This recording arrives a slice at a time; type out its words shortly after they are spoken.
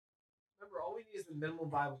we need is the minimal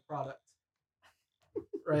viable product.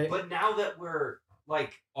 Right? But now that we're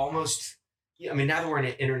like almost, now that we're an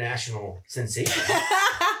international sensation.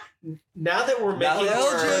 Now that we're making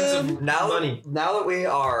tons of money. Now that we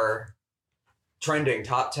are trending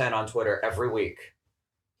top 10 on Twitter every week.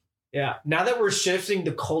 Yeah. Now that we're shifting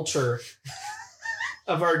the culture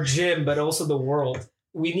of our gym, but also the world,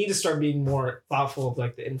 we need to start being more thoughtful of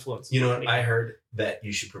like the influence. You know what? I heard that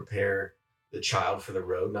you should prepare the child for the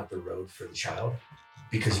road, not the road for the child,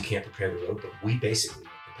 because you can't prepare the road, but we basically are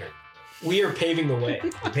preparing the road. We are paving the way.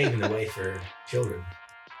 We're paving the way for children.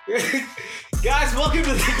 Guys, welcome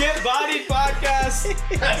to the Get Bodied podcast.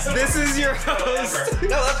 This is your host. No,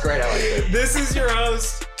 that's great. I like it. This is your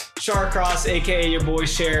host, Charcross, aka your boy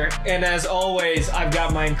Cher. And as always, I've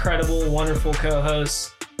got my incredible, wonderful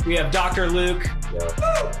co-hosts. We have Dr. Luke.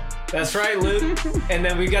 Yep. That's right, Luke. And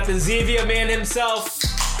then we got the Zevia man himself,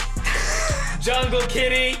 Jungle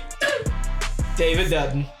Kitty, David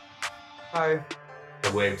Dutton. Hi.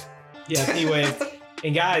 I waved. Yeah, he waved.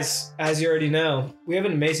 And guys, as you already know, we have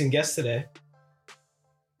an amazing guest today.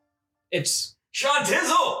 It's Sean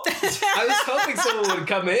Tizzle! I was hoping someone would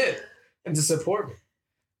come in and to support me.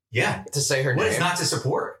 Yeah. To say her name. What is not to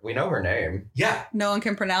support? We know her name. Yeah. No one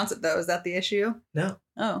can pronounce it, though. Is that the issue? No.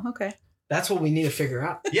 Oh, okay. That's what we need to figure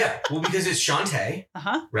out. Yeah. Well, because it's Shauntae,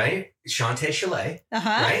 right? Shauntae Chalet,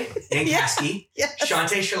 right? Yankasky. Yes.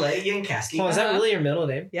 Shauntae Chalet, Yankasky. Oh, is that really your middle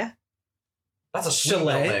name? Yeah. That's a sweet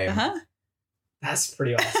Chalet. middle name. That's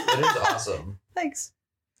pretty awesome. It is awesome. Thanks.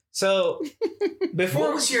 So, before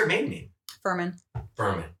What was your main name? Furman.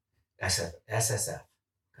 Furman. SSF.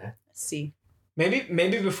 Okay. C.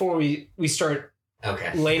 maybe before we start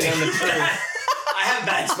Okay. laying down the truth. I have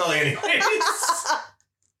bad spelling anyways.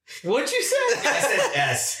 What'd you say? I said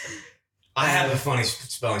S. I have a funny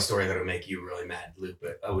spelling story that'll make you really mad, Luke,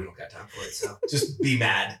 but we don't got time for it, so just be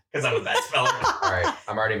mad because I'm a bad speller. All right.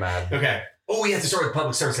 I'm already mad. Okay. Oh, we have to start with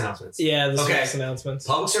public service announcements. Yeah, the Okay. service announcements.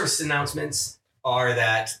 Public service announcements are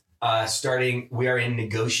that we are in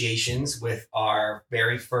negotiations with our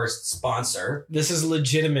very first sponsor. This is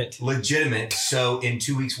legitimate. So in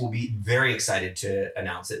 2 weeks, we'll be very excited to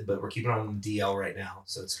announce it, but we're keeping it on DL right now,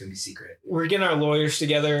 so it's going to be secret. We're getting our lawyers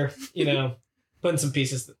together, putting some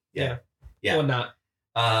pieces. Yeah. Whatnot.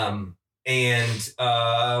 I'm trying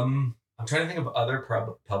to think of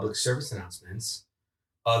other public service announcements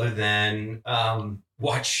other than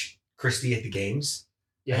watch Christy at the games.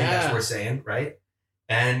 Yeah. I think that's what we're saying, right?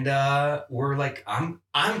 And we're like, I'm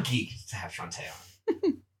geeked to have Shauntae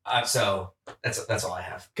on. So that's all I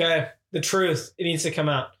have. Okay. The truth. It needs to come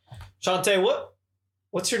out. Shauntae,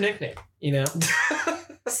 what's your nickname?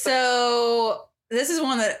 So this is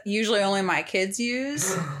one that usually only my kids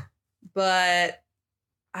use, but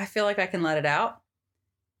I feel like I can let it out.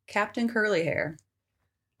 Captain Curly Hair.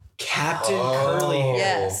 Captain Curly Hair.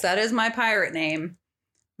 Yes, that is my pirate name.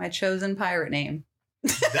 My chosen pirate name.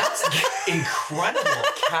 That's incredible.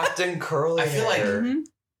 Captain Curly I feel like Mm-hmm.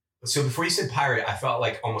 So before you said pirate, I felt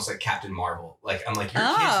like almost like Captain Marvel. Like I'm like your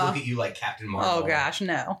kids look at you like Captain Marvel. Oh gosh,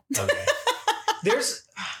 no. Okay.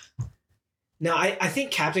 I think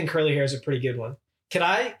Captain Curly Hair is a pretty good one. Could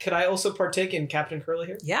I also partake in Captain Curly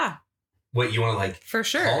Hair? Yeah, Wait, you want to like for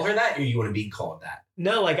sure. call her that, or you want to be called that?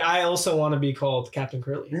 No, I also want to be called Captain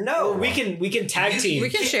Curly Hair. No. Or we can tag team. We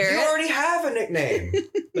can share You it. already have a nickname.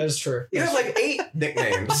 That is true. You have like 8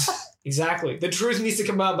 nicknames. Exactly. The truth needs to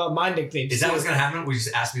come out about my nicknames. Is that what's gonna happen? We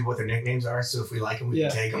just ask people what their nicknames are, so if we like them, we can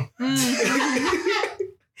take them.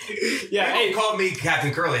 Yeah. Hey, called me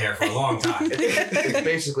Captain Curly Hair for a long time. It's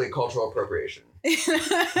basically cultural appropriation.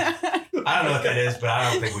 I don't know what that is, but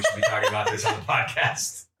I don't think we should be talking about this on the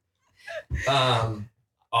podcast.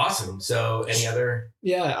 Awesome. So, any other?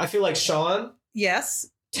 Yeah, I feel like Sean. Yes.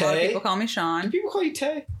 A lot of Tay. people call me Do Sean. people call you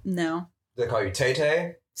Tay? No. Do they call you Tay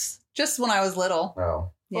Tay? Just when I was little.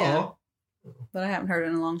 Oh. Yeah. Aw. But I haven't heard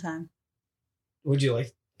it in a long time. Would you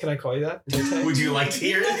like? Can I call you that? Tay? Would you like to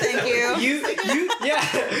hear? Thank you.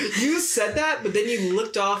 You said that, but then you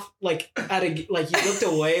looked off you looked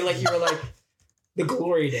away like you were like the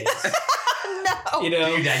glory days. No. Did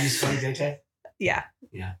your dad used to call you Tay Tay? Yeah.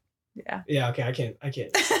 Yeah. Yeah. Yeah. Okay. I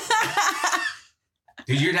can't.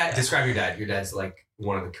 Dude, describe your dad. Your dad's like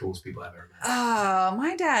one of the coolest people I've ever met. Oh,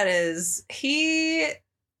 my dad is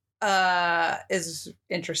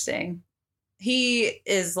interesting. He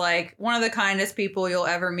is like one of the kindest people you'll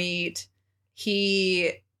ever meet.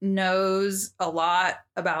 He knows a lot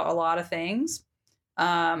about a lot of things.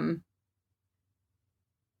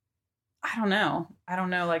 I don't know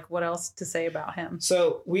like what else to say about him.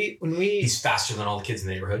 So He's faster than all the kids in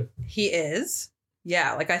the neighborhood. He is.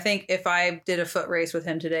 Yeah, like I think if I did a foot race with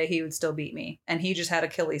him today, he would still beat me. And he just had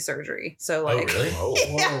Achilles surgery. So like Oh, really? Oh.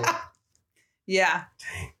 Yeah. Yeah.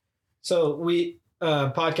 Dang. So we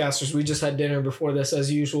podcasters, we just had dinner before this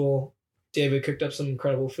as usual. David cooked up some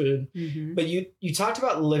incredible food. Mhm. But you talked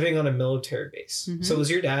about living on a military base. Mhm. So was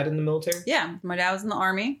your dad in the military? Yeah, my dad was in the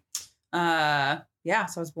army. Yeah,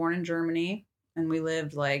 so I was born in Germany and we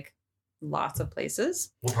lived like lots of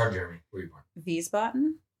places. What part of Germany were you born?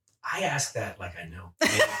 Wiesbaden. I ask that like I know.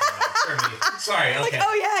 Germany. Sorry, okay. Like,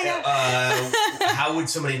 oh yeah. How would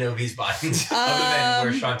somebody know Wiesbaden other than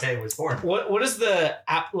where Shauntae was born? What is the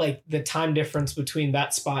the time difference between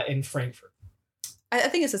that spot and Frankfurt? I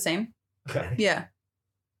think it's the same. Okay. Yeah.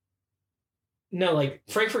 No, like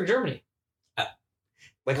Frankfurt, Germany.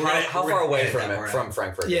 Like We're how gonna far away edit from that it part from out.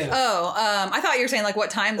 Frankfurt? Yeah. Is it? Oh, I thought you were saying like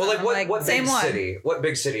what time zone. Well, like what same big one. city? What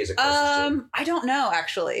big city is it closest to? I don't know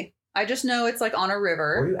actually. I just know it's like on a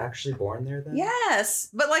river. Were you actually born there then? Yes,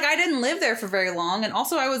 but like I didn't live there for very long, and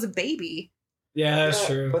also I was a baby. Yeah, that's Yeah,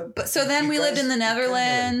 true. But so then you we lived guys- in the you kinda-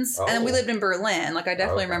 Netherlands, and then we Oh. lived in Berlin. Like I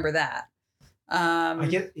definitely Okay. remember that. I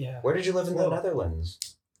get Where did you live in the Whoa. Netherlands?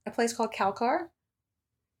 A place called Kalkar.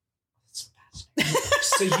 That's fascinating.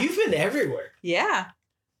 So you've been everywhere. Yeah.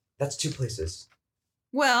 That's 2 places.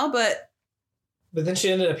 Well, but But then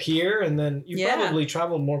she ended up here, and then you Yeah. probably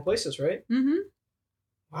traveled more places, right?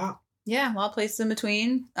 Wow. yeah, a lot of places in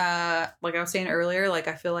between. Like I was saying earlier, like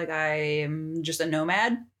I feel like I am just a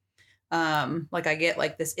nomad. Like I get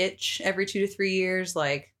like this itch every 2 to 3 years,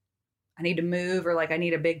 like I need to move or like I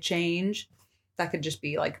need a big change. That could just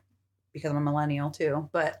be like because I'm a millennial too.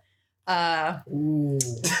 But Ooh.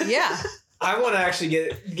 yeah. I want to actually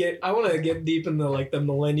get deep into like the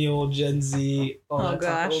millennial Gen Z. All Oh, that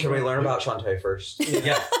talk. gosh. Can we learn about Shauntae first?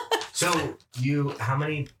 Yeah. So you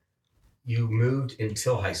moved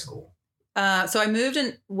until high school? So I moved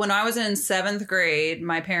in when I was in 7th grade.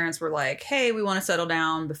 My parents were like, "Hey, we want to settle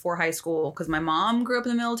down before high school," because my mom grew up in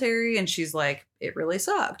the military, and she's like, "It really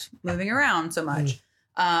sucked moving around so much."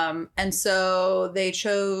 And so they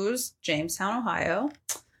chose Jamestown, Ohio,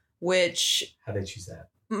 which How did they choose that?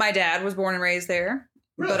 my dad was born and raised there,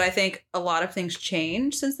 Really? but I think a lot of things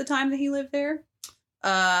changed since the time that he lived there.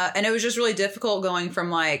 And it was just really difficult going from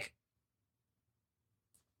like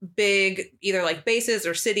big either like bases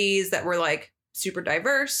or cities that were like super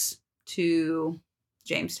diverse to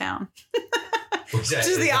Jamestown, which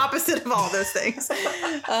is the opposite of all those things.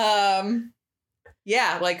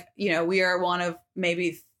 Yeah, like, you know, we are one of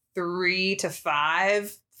maybe 3 to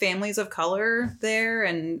 5 families of color there.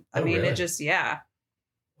 And I Oh, mean, really? it just, yeah.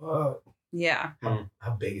 Whoa. Yeah.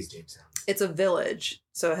 How big is Jamestown? It's a village.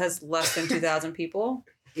 So it has less than 2,000 people.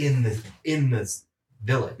 In the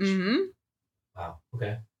village. Mm-hmm. Wow.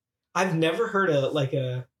 Okay. I've never heard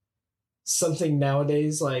a something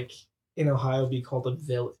nowadays like in Ohio be called a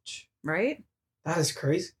village. Right? That is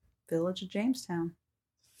crazy. Village of Jamestown.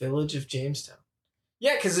 Village of Jamestown.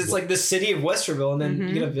 Yeah, because it's like the city of Westerville, and then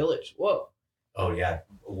you get a village. Whoa. Oh yeah.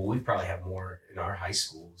 Well, we probably have more in our high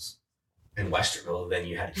schools in Westerville than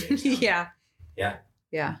you had in Jamestown. Yeah. Yeah.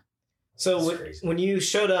 Yeah. So That's crazy. when you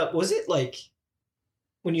showed up, was it like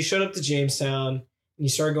when you showed up to Jamestown and you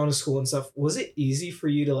started going to school and stuff? Was it easy for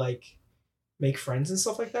you to like make friends and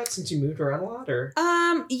stuff like that since you moved around a lot? Or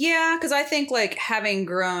Yeah, because I think like having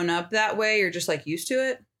grown up that way, you're just like used to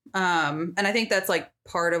it. And I think that's like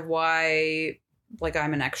part of why like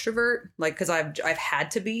I'm an extrovert, like because I've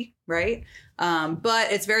had to be, right?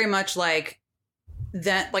 But it's very much like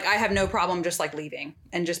that, like I have no problem just like leaving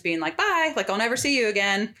and just being like bye, like I'll never see you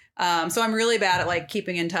again. So I'm really bad at like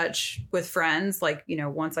keeping in touch with friends, like, you know,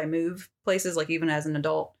 once I move places, like even as an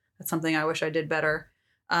adult. That's something I wish I did better.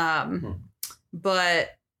 But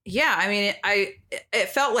yeah, I mean, it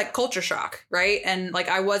felt like culture shock, right? And like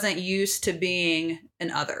I wasn't used to being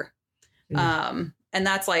an other. And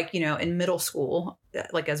that's like, you know, in middle school,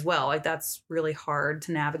 like as well, like that's really hard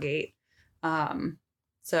to navigate.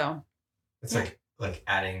 So It's like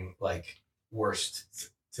adding like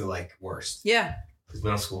worst to like worst. yeah, Because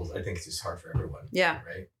middle schools, I think it's just hard for everyone. Yeah.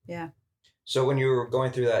 Right. So when you were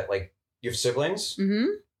going through that, like, you have siblings? mm-hmm.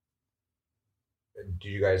 Do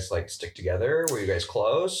you guys like stick together? Were you guys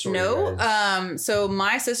close? Or were No. you guys- So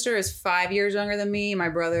my sister is 5 years younger than me. My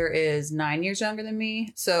brother is 9 years younger than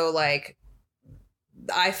me. So like,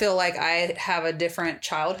 I feel like I have a different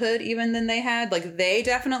childhood even than they had. Like they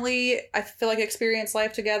definitely, I feel like experienced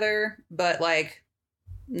life together, but like,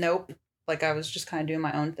 nope. Like I was just kind of doing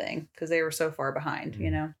my own thing because they were so far behind,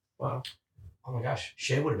 you know? wow. Oh my gosh,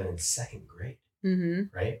 Shay would have been in 2nd grade,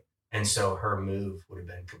 Mm-hmm. right? And so her move would have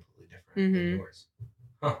been completely different than yours.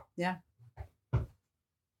 Huh. Yeah.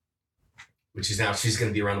 which is now she's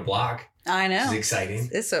going to be around the block. I know. It's exciting.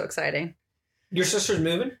 It's so exciting. Your sister's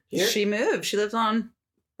moving here? She moved. She lives on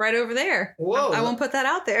right over there. Whoa. I won't put that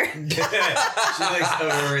out there. She likes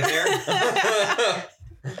over there.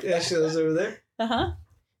 Yeah, she lives over there. Uh-huh.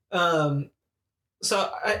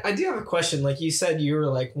 So I do have a question. Like you said, you were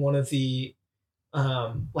like one of the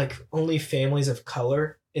like only families of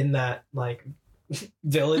color in that like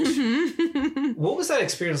village. What was that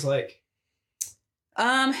experience like?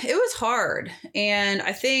 It was hard. And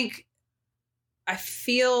I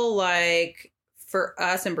feel like for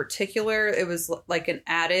us in particular, it was like an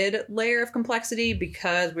added layer of complexity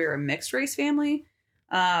because we were a mixed race family.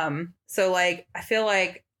 So like, I feel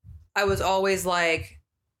like I was always like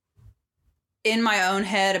in my own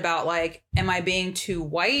head about like, am I being too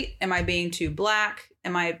white? Am I being too black?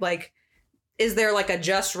 Am I like, is there like a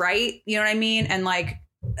just right? You know what I mean? And like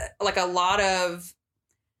a lot of,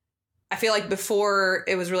 I feel like before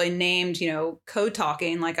it was really named, code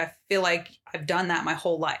talking, like I feel like I've done that my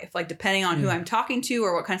whole life. Like depending on who I'm talking to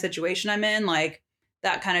or what kind of situation I'm in, like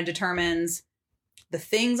that kind of determines the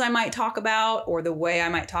things I might talk about or the way I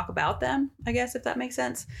might talk about them, I guess, if that makes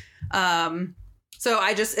sense. So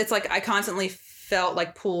it's like I constantly felt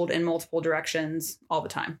like pulled in multiple directions all the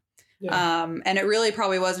time. Yeah. And it really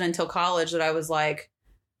probably wasn't until college that I was like,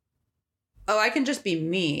 oh, I can just be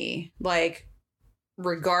me, like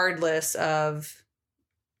regardless of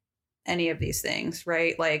any of these things,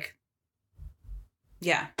 right? Like,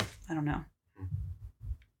 yeah, I don't know.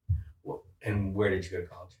 Well, and where did you go to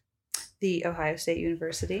college? The Ohio State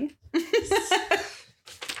University.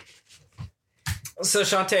 So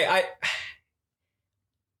Shauntae,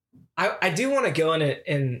 I do want to go in it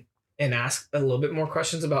and ask a little bit more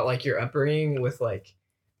questions about like your upbringing with like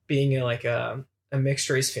being a mixed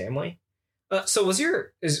race family. So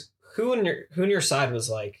who on your side was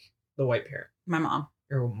like the white parent? My mom.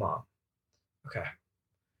 Your mom. Okay.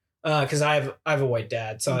 Because I have a white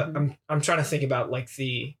dad, so I'm trying to think about like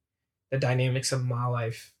the dynamics of my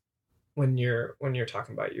life when you're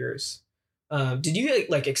talking about yours. Did you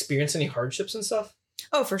like experience any hardships and stuff?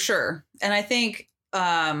 Oh, for sure. And I think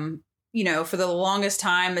for the longest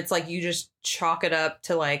time, it's like you just chalk it up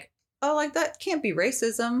to like, oh, like that can't be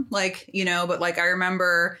racism, like but like I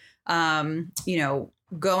remember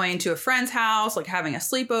going to a friend's house, like having a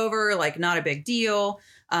sleepover, like not a big deal.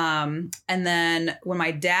 And then when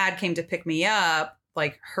my dad came to pick me up,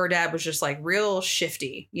 like her dad was just like real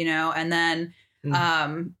shifty, and then,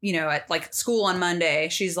 at like school on Monday,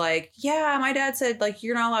 she's like, yeah, my dad said like,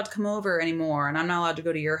 you're not allowed to come over anymore and I'm not allowed to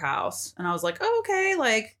go to your house. And I was like, oh, okay.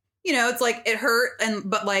 Like, it's like it hurt.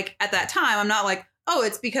 But like at that time, I'm not like, oh,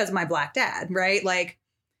 it's because of my black dad. Right. Like,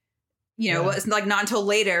 it's like not until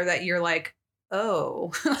later that you're like,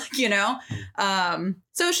 oh, so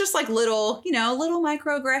it's just like little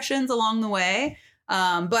microaggressions along the way.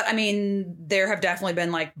 But I mean, there have definitely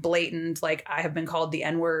been like blatant, like I have been called the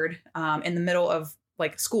N-word, in the middle of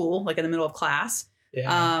like school, like in the middle of class,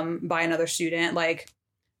 by another student, like,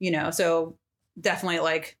 so definitely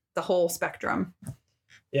like the whole spectrum.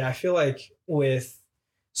 Yeah. I feel like with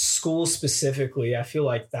school specifically, I feel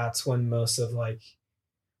like that's when most of like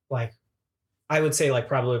I would say like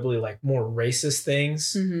probably like more racist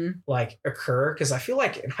things like occur. Cause I feel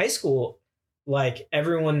like in high school, like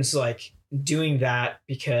everyone's like doing that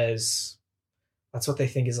because that's what they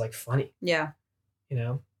think is like funny. Yeah.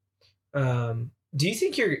 Do you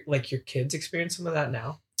think your kids experience some of that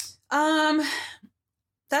now?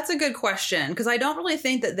 That's a good question. Cause I don't really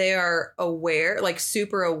think that they are aware, like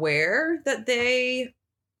super aware that they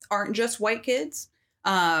aren't just white kids.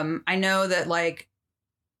 I know that like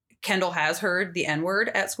Kendall has heard the N-word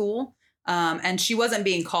at school. And she wasn't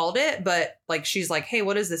being called it, but like, she's like, hey,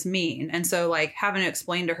 what does this mean? And so like having to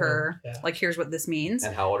explain to her, like, here's what this means.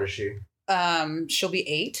 And how old is she? She'll be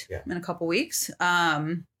 8 in a couple weeks.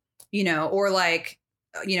 Or like,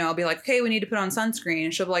 I'll be like, okay, we need to put on sunscreen.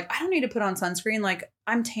 And she'll be like, I don't need to put on sunscreen. Like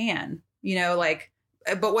I'm tan,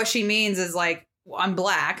 but what she means is like, I'm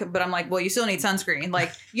black, but I'm like, well, you still need sunscreen.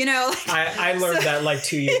 Like, like, I learned that like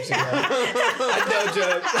 2 years ago. No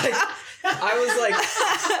joke. Like, I was like,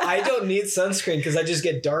 I don't need sunscreen because I just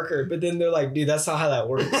get darker. But then they're like, dude, that's not how that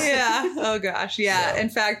works. Yeah. Oh gosh. Yeah. So, in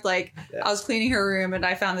fact, like I was cleaning her room and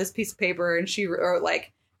I found this piece of paper and she wrote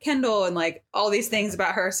like Kendall and like all these things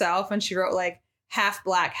about herself. And she wrote like half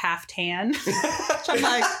black, half tan. I'm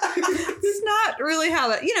like, this is not really how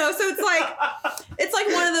that, so it's like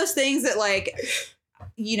one of those things that like,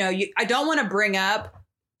 I don't want to bring up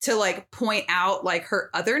to like point out like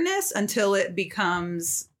her otherness until it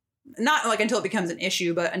becomes not like until it becomes an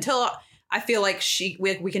issue, but until I feel like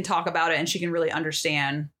we can talk about it and she can really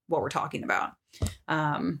understand what we're talking about.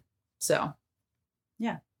 So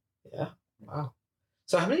Yeah. Wow.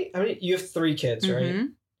 So how many, you have 3 kids, right? Mm-hmm.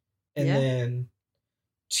 And then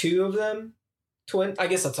 2 of them twin. I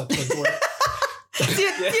guess that's how twins work.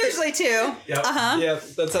 Usually 2. Yep. Yeah,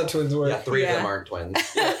 that's how twins work. Yeah, 3 of them aren't twins.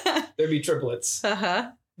 There'd be triplets.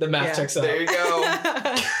 Uh-huh. The math checks out. There you go.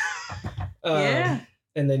 Yeah.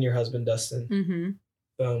 And then your husband, Dustin. Mm-hmm.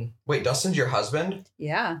 Boom. Wait, Dustin's your husband?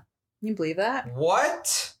 Yeah. Can you believe that?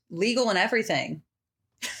 What? Legal and everything.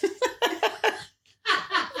 I'm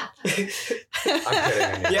kidding.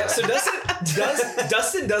 Yeah, so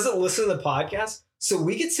Dustin doesn't listen to the podcast, so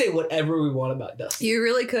we could say whatever we want about Dustin. You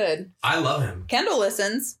really could. I love him. Kendall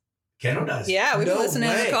listens. Kendall does. Yeah, we've been No listening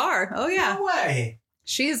in way. the car. Oh, yeah. No way.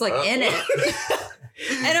 She's like in it.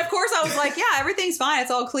 And of course I was like, yeah, everything's fine.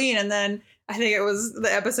 It's all clean. And then I think it was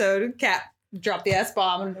the episode Capt dropped the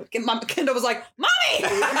S-bomb and Kendall was like, Mommy!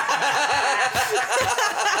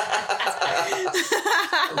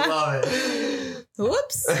 Love it.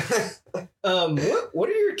 Whoops. What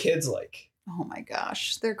are your kids like? Oh my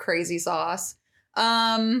gosh. They're crazy sauce.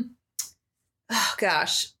 Oh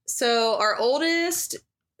gosh. So our oldest,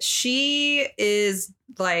 she is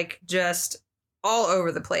like just all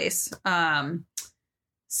over the place.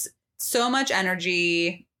 So much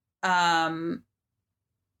energy.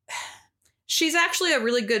 She's actually a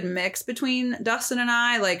really good mix between Dustin and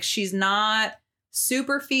I. Like, she's not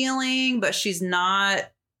super feeling, but she's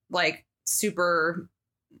not like super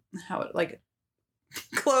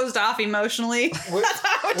closed off emotionally. That's how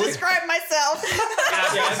I would describe myself.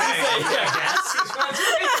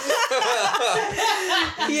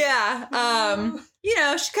 Yeah.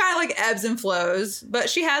 She kind of like ebbs and flows, but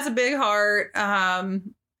she has a big heart.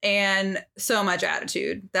 And so much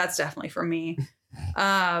attitude. That's definitely for me.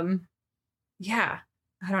 Yeah,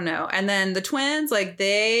 I don't know. And then the twins, like,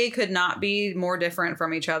 they could not be more different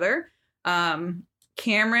from each other.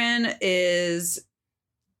 Cameron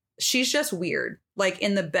she's just weird, like,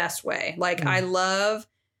 in the best way. Like,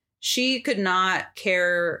 she could not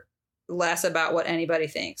care less about what anybody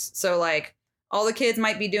thinks. So, like, all the kids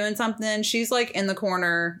might be doing something. She's like in the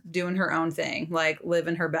corner doing her own thing, like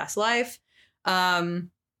living her best life.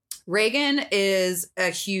 Reagan is a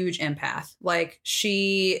huge empath. Like,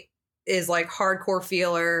 she is like hardcore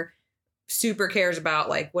feeler, super cares about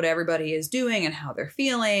like what everybody is doing and how they're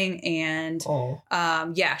feeling. And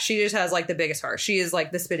she just has like the biggest heart. She is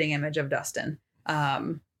like the spitting image of Dustin,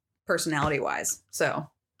 personality wise. So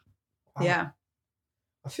yeah.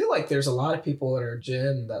 I feel like there's a lot of people in our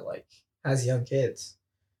gym that like has young kids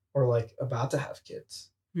or like about to have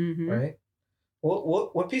kids. Mm-hmm. Right?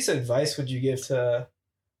 What piece of advice would you give to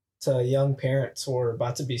young parents or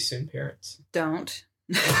about to be soon parents? Don't.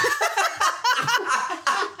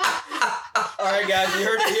 All right, guys, you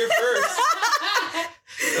heard it here first.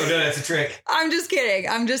 Oh no, that's a trick. I'm just kidding.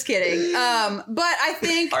 But I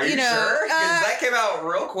think, Are you sure? Because that came out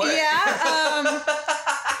real quick. Yeah.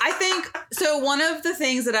 I think so. One of the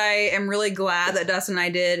things that I am really glad that Dustin and I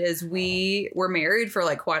did is we were married for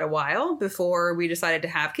like quite a while before we decided to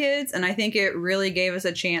have kids. And I think it really gave us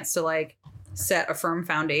a chance to like set a firm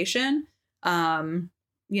foundation.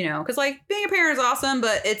 Because like being a parent is awesome,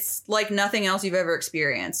 but it's like nothing else you've ever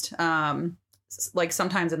experienced. Like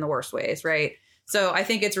sometimes in the worst ways, right? So I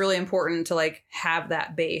think it's really important to like have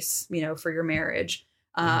that base, for your marriage.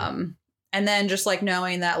 And then just like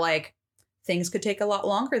knowing that like things could take a lot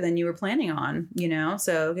longer than you were planning on,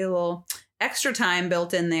 so get a little extra time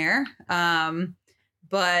built in there.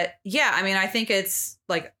 But yeah, I mean, I think it's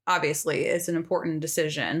like, obviously it's an important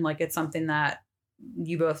decision. Like, it's something that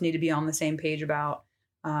you both need to be on the same page about.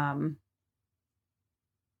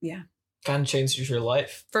 Yeah. Kind of changes your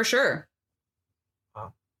life. For sure.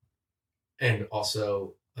 Wow. And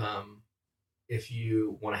also, if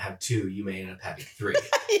you want to have 2, you may end up having 3.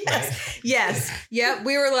 Yes. Right? Yes. Yep.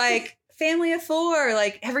 We were like, family of 4,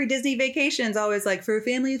 like every Disney vacation's always like, for a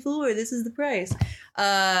family of 4, this is the price.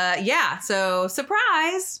 Yeah. So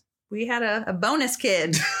surprise, we had a bonus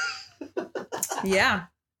kid. Yeah.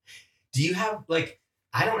 Do you have like,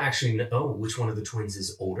 I don't actually know which one of the twins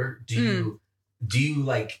is older. Do you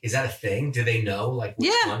like, is that a thing? Do they know like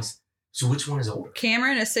which ones? So which one is older?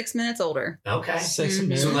 Cameron is 6 minutes older. Okay. 6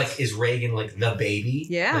 minutes. So like, is Reagan like the baby?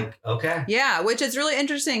 Yeah. Like, okay. Yeah, which is really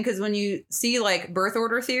interesting because when you see like birth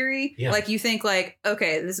order theory, like you think like,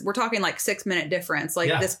 okay, we're talking like 6 minute difference. Like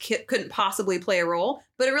this kid couldn't possibly play a role,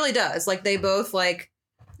 but it really does. Like they both like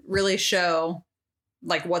really show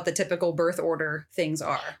like what the typical birth order things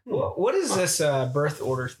are. What is this birth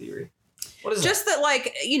order theory? What is just that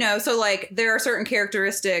like, so like there are certain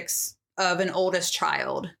characteristics of an oldest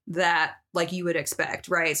child that like you would expect,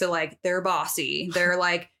 right? So like they're bossy, they're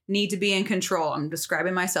like need to be in control. I'm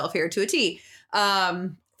describing myself here to a T.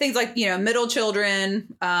 Things like, middle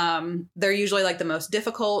children, they're usually like the most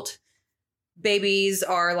difficult. Babies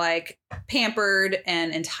are like pampered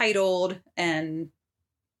and entitled, and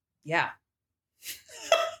yeah.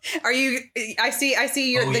 I see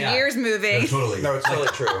the gears moving. No, totally. No, it's totally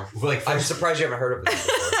true. Like, I'm surprised you haven't heard of this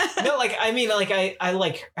before. No, like, I mean, like,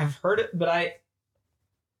 I've heard it, but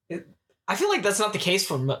I feel like that's not the case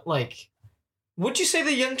for, like, would you say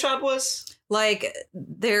the young child was? Like,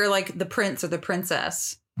 they're like the prince or the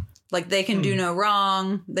princess. Like, they can do no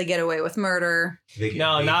wrong. They get away with murder.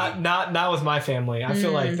 Not with my family. I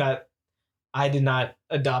feel like that I did not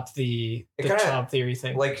adopt the child theory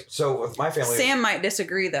thing. Like, so with my family, Sam might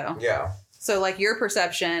disagree, though. Yeah. So, like, your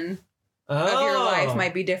perception of your life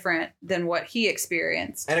might be different than what he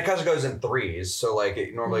experienced. And it kind of goes in threes. So, like,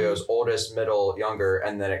 it normally goes oldest, middle, younger,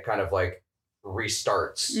 and then it kind of, like,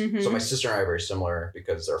 restarts. So my sister and I are very similar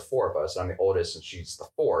because there are four of us. I'm the oldest and she's the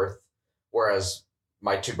fourth. Whereas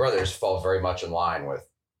my two brothers fall very much in line with.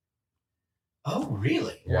 Oh,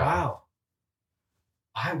 really? Yeah. Wow.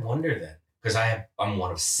 I wonder then, because I'm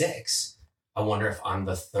one of six. I wonder if I'm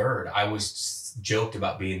the third. I was joked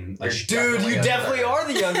about being like, dude, you definitely are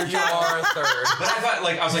the younger You are a third. But I thought,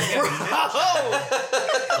 like, I was like, yeah,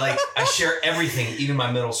 like, I share everything, even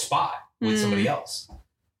my middle spot with somebody else.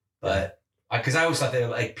 But because I always thought they were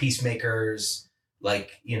like peacemakers,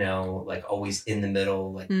 like, like always in the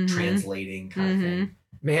middle, like translating kind of thing.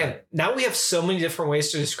 Man, now we have so many different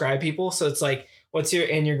ways to describe people. So it's like, what's your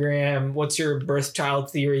enneagram? What's your birth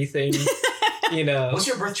child theory thing? What's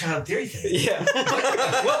your birth child theory thing? Yeah.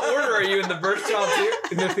 What order are you in the birth child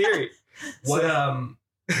theory? What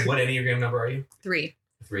enneagram number are you? 3.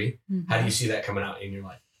 3. How do you see that coming out in your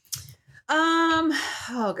life?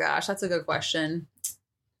 Oh gosh, that's a good question.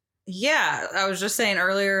 Yeah, I was just saying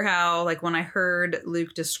earlier how, like, when I heard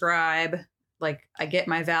Luke describe, like, I get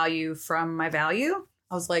my value from my value,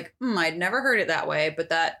 I was like, I'd never heard it that way, but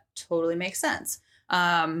that totally makes sense.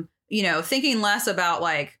 Thinking less about,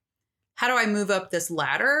 like, how do I move up this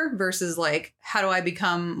ladder versus, like, how do I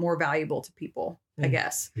become more valuable to people, I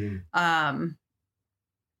guess.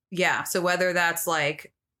 Yeah, so whether that's,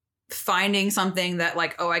 like, finding something that,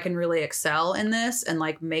 like, I can really excel in this and,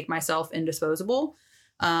 like, make myself indisposable,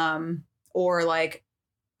 or, like,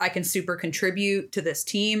 I can super contribute to this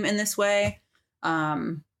team in this way.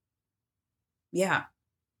 Yeah.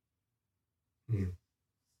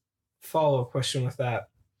 Follow-up question with that.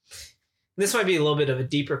 This might be a little bit of a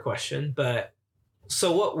deeper question, but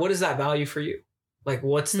so what is that value for you? Like,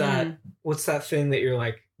 what's that thing that you're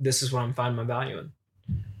like, this is what I'm finding my value in?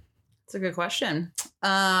 It's a good question.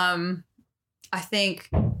 I think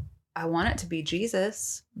I want it to be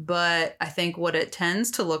Jesus, but I think what it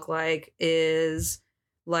tends to look like is,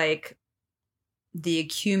 like, the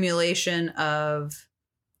accumulation of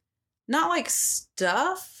not, like,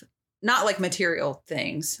 stuff, not, like, material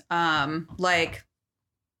things, like,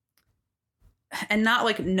 and not,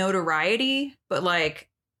 like, notoriety, but, like,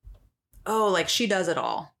 like, she does it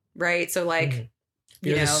all, right? So, like,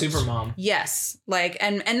 you're the super mom. Yes, like,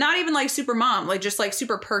 and not even, like, super mom, like, just, like,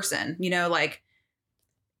 super person, like,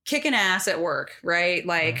 kicking ass at work, right?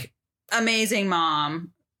 Like, amazing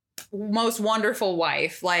mom, most wonderful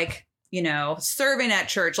wife, like, serving at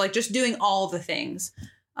church, like, just doing all the things.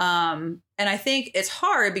 And I think it's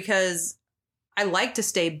hard because I like to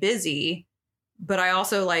stay busy, but I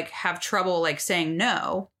also, like, have trouble, like, saying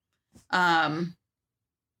no. But,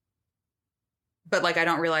 like, I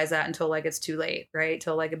don't realize that until, like, it's too late, right?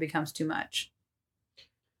 Till, like, it becomes too much.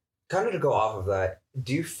 Kind of to go off of that,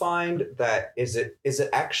 do you find that is it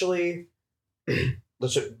actually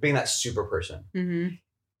being that super person?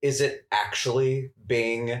 Is it actually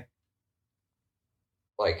being,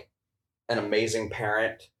 like, an amazing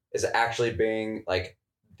parent? Is it actually being, like,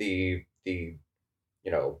 the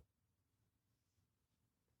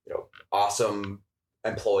awesome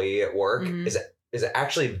employee at work? Is it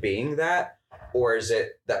actually being that, or is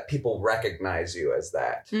it that people recognize you as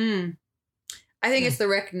that? I think it's the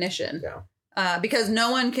recognition. Yeah. Because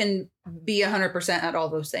no one can be 100% at all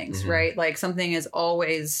those things, right? Like, something is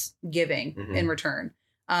always giving in return.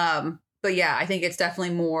 But yeah, I think it's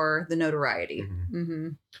definitely more the notoriety.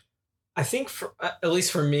 I think at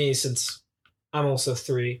least for me, since I'm also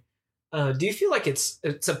 3, do you feel like it's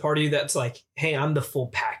a part of you that's like, hey, I'm the full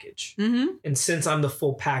package. And since I'm the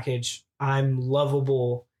full package, I'm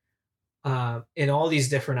lovable in all these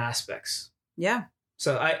different aspects. Yeah.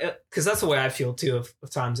 So because that's the way I feel too of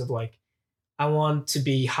times of, like, I want to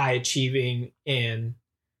be high achieving in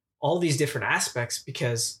all these different aspects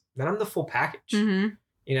because then I'm the full package.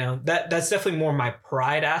 That's definitely more my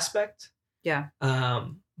pride aspect. Yeah.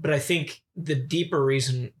 But I think the deeper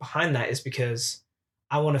reason behind that is because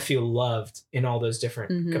I want to feel loved in all those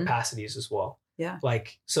different capacities as well. Yeah.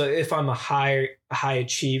 Like, so if I'm a high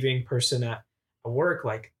achieving person at work,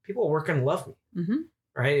 like people at work can love me.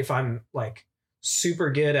 Right. If I'm like super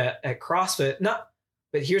good at CrossFit,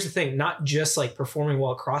 but here's the thing, not just like performing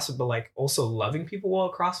well at CrossFit, but like also loving people well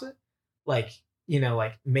at CrossFit. Like, you know,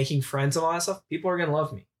 like making friends and all that stuff, people are going to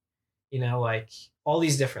love me, you know, like all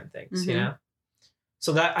these different things, you know?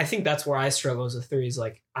 So that, I think that's where I struggle as a 3 is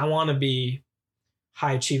like, I want to be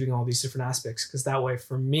high achieving all these different aspects. Cause that way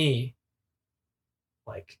for me,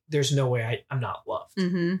 like there's no way I'm not loved.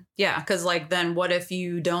 Yeah. Cause like, then what if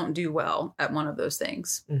you don't do well at one of those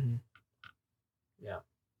things? Yeah.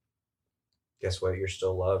 Guess what? You're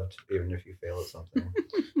still loved, even if you fail at something.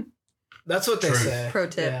 That's what they say. Pro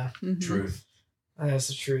tip. Yeah. Truth. That's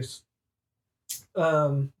the truth. Where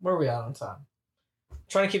are we at on time?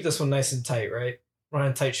 Trying to keep this one nice and tight, right? We're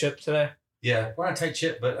on a tight ship today. Yeah, we're on a tight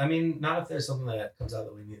ship, but I mean, not if there's something that comes out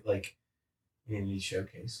that we need, like, you need to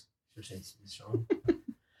showcase. Sean.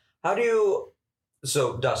 How do you?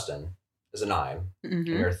 So Dustin is a 9, and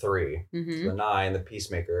you're a 3. So the 9, the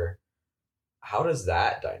peacemaker. How does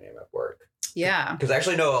that dynamic work? Yeah, because I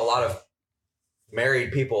actually know a lot of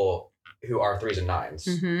married people who are 3s and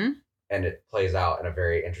 9s, and it plays out in a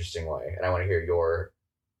very interesting way. And I want to hear your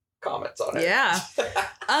comments on it. Yeah.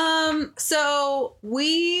 So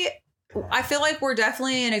I feel like we're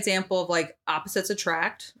definitely an example of like opposites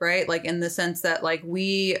attract, right? Like in the sense that like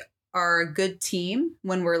we are a good team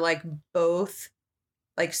when we're like both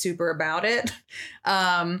like super about it.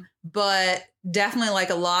 But definitely like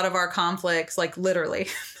a lot of our conflicts, like literally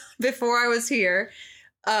before I was here,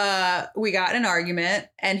 we got in an argument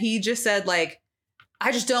and he just said like,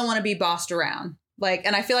 I just don't want to be bossed around. Like,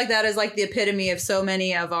 and I feel like that is like the epitome of so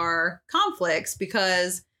many of our conflicts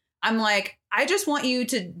because I'm like, I just want you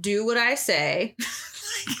to do what I say.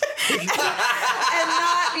 And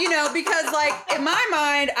not, you know, because like in my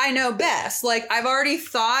mind, I know best. Like I've already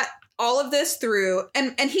thought all of this through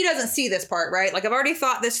and he doesn't see this part, right? Like I've already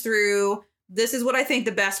thought this through. This is what I think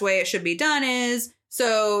the best way it should be done is.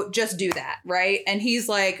 So just do that. Right. And he's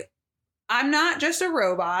like, I'm not just a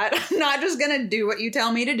robot. I'm not just going to do what you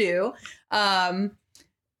tell me to do.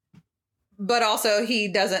 But also he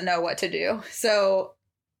doesn't know what to do. So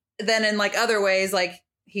then in like other ways, like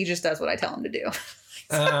he just does what I tell him to do.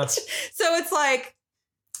 So it's like,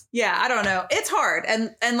 yeah, I don't know. It's hard.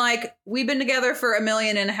 And like we've been together for 1.5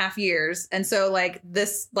 million years. And so like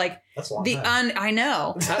this, like that's a long the time. I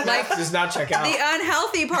know, like does not check out. The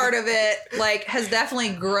unhealthy part of it, like has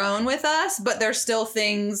definitely grown with us, but there's still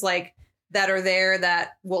things like that are there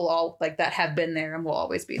that will all like that have been there and will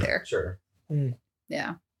always be there. Sure.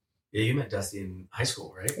 Yeah. Yeah, you met Dusty in high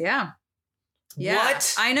school, right? Yeah. Yeah,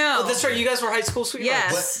 what? I know. Oh, that's right. You guys were high school sweethearts.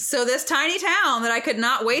 Yes. What? So this tiny town that I could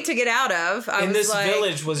not wait to get out of. In this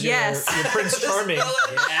village was your Prince Charming.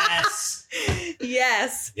 Yes.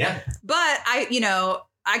 Yes. Yeah. But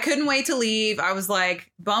I couldn't wait to leave. I was like,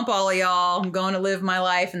 bump all of y'all. I'm going to live my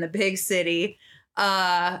life in the big city.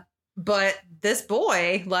 But this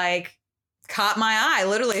boy, like, caught my eye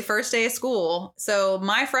literally first day of school. So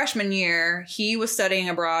my freshman year, he was studying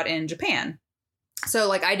abroad in Japan. So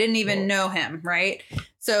like I didn't even know him, right?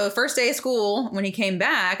 So first day of school, when he came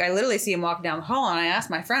back, I literally see him walking down the hall and I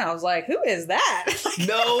asked my friend, I was like, who is that?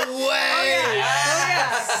 No way. Oh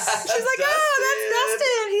yeah. She's like, oh, that's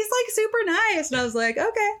Dustin. He's like super nice. And I was like,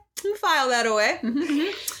 okay, we'll file that away.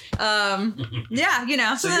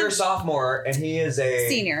 Yeah, So you're a sophomore and he is a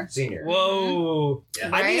senior. Whoa.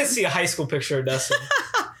 Yeah. I need to see a high school picture of Dustin.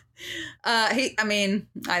 I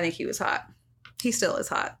think he was hot. He still is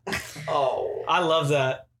hot. Oh, I love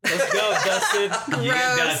that. Let's go, Dustin. You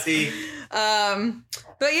get Dusty.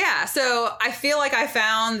 But yeah, so I feel like I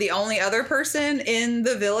found the only other person in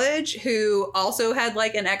the village who also had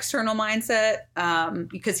like an external mindset,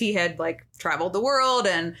 because he had like traveled the world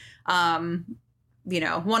and,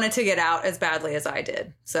 wanted to get out as badly as I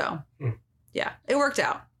did. So yeah, it worked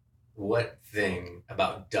out. What thing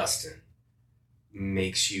about Dustin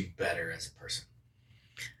makes you better as a person?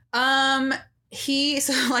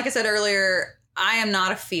 So like I said earlier, I am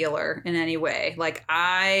not a feeler in any way. Like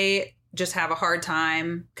I just have a hard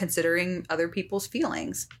time considering other people's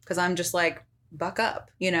feelings because I'm just like, buck up,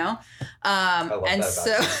 I love and that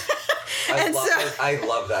so, I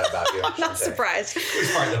love that about you. I'm not surprised.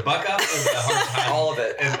 Which part, the buck up or the hard time? All of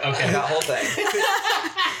it. Okay, that whole thing.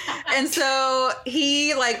 And so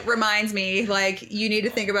he like reminds me like, you need to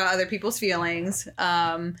think about other people's feelings.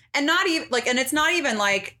 And not even like, and it's not even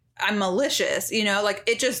like, I'm malicious, like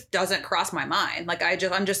it just doesn't cross my mind. Like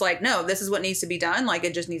I'm just like, no, this is what needs to be done. Like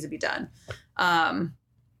it just needs to be done.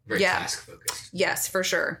 Very Yeah. task focused. Yes, for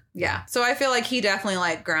sure. Yeah. So I feel like he definitely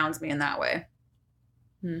like grounds me in that way.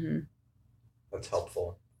 Mm-hmm. That's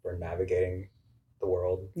helpful for navigating the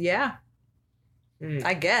world. Yeah. Mm.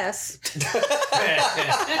 I guess.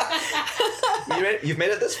 You've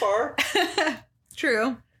made it this far.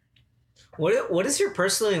 True. What is your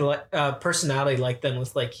personality like then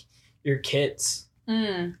with like your kids?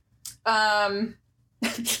 Mm. Why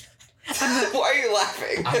are you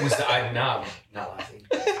laughing? I'm not laughing.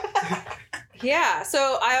 Yeah.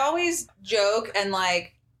 So I always joke and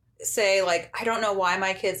like say like, I don't know why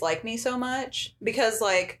my kids like me so much, because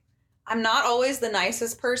like I'm not always the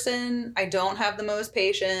nicest person. I don't have the most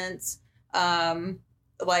patience.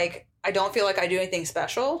 Like I don't feel like I do anything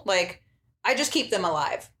special. Like I just keep them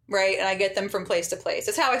alive, right? And I get them from place to place.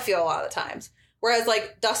 That's how I feel a lot of the times. Whereas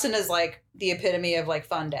like Dustin is like the epitome of like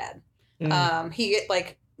fun dad. He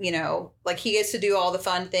like, you know, like he gets to do all the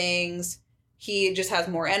fun things. He just has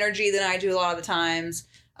more energy than I do a lot of the times.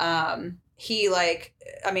 He like,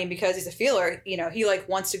 I mean, because he's a feeler, you know, he like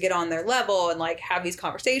wants to get on their level and like have these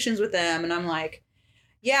conversations with them. And I'm like,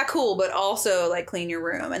 yeah, cool. But also like clean your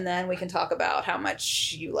room. And then we can talk about how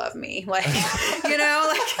much you love me. Like, you know,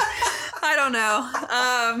 like, I don't know.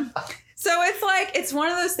 So it's like, it's one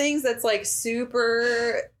of those things that's like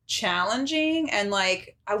super challenging. And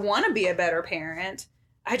like, I want to be a better parent.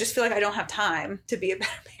 I just feel like I don't have time to be a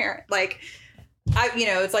better parent. Like, you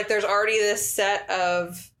know, it's like there's already this set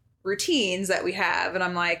of routines that we have, and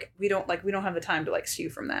I'm like, we don't have the time to like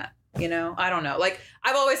skew from that, you know. I don't know, like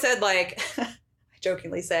I've always said, like I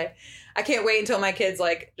jokingly say I can't wait until my kids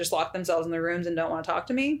like just lock themselves in their rooms and don't want to talk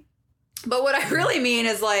to me. But what I really mean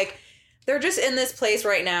is like they're just in this place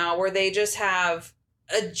right now where they just have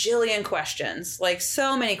a jillion questions, like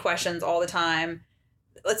so many questions all the time.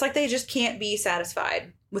 It's like they just can't be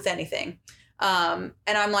satisfied with anything. And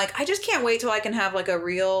I'm like, I just can't wait till I can have like a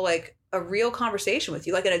real conversation with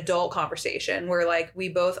you, like an adult conversation where like we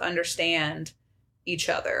both understand each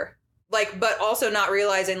other, like, but also not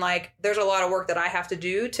realizing like there's a lot of work that I have to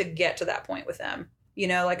do to get to that point with them, you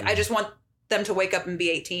know, like I just want them to wake up and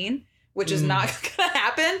be 18, which is not gonna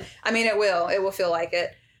happen. I mean, it will feel like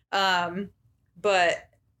it. But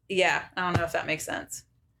yeah, I don't know if that makes sense.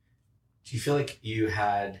 Do you feel like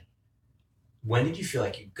when did you feel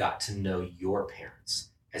like you got to know your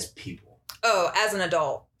parents as people? Oh, as an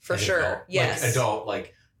adult, for As an sure. adult? Yes. Like adult,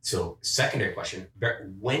 like, so secondary question,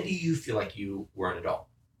 when do you feel like you were an adult?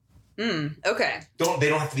 Okay. They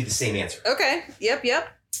don't have to be the same answer. Okay. Yep.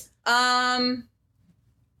 I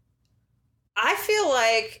feel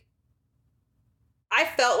like I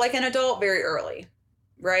felt like an adult very early,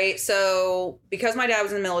 right? So because my dad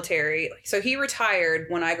was in the military, so he retired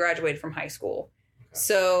when I graduated from high school. Okay.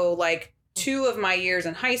 So like 2 of my years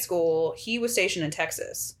in high school, he was stationed in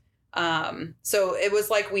Texas. So it was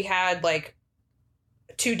like we had like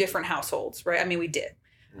 2 different households, right? I mean, we did.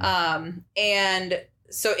 And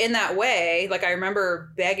so in that way, like I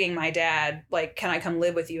remember begging my dad, like, can I come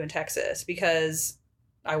live with you in Texas? Because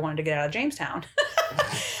I wanted to get out of Jamestown.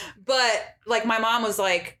 But like my mom was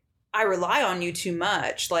like, I rely on you too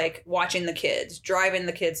much, like watching the kids, driving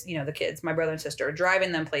the kids, you know, the kids, my brother and sister,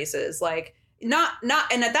 driving them places, like not,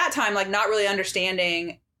 and at that time, like not really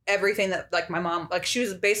understanding everything that like my mom, like she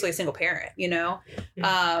was basically a single parent, you know?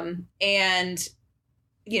 And,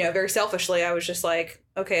 you know, very selfishly, I was just like,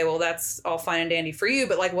 okay, well, that's all fine and dandy for you.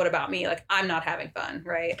 But like, what about me? Like, I'm not having fun.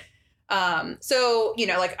 Right. So, you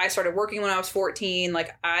know, like I started working when I was 14,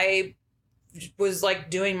 like I was like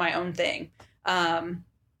doing my own thing.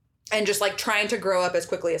 And just like trying to grow up as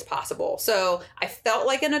quickly as possible. So I felt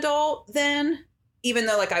like an adult then, even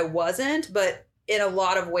though like I wasn't, but in a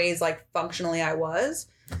lot of ways, like functionally I was.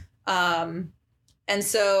 And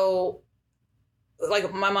so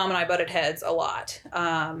like my mom and I butted heads a lot.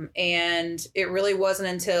 And it really wasn't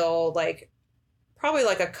until like probably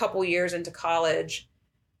like a couple years into college.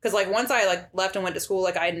 Cause like once I like left and went to school,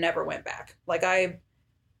 like I never went back. Like I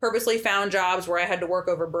purposely found jobs where I had to work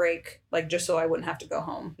over break, like just so I wouldn't have to go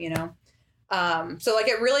home, you know? So like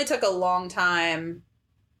it really took a long time,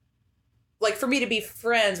 like for me to be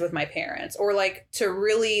friends with my parents or like to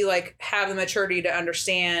really like have the maturity to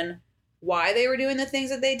understand why they were doing the things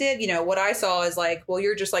that they did. You know, what I saw is like, well,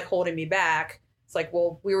 you're just like holding me back. It's like,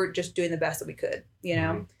 well, we were just doing the best that we could, you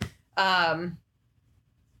know?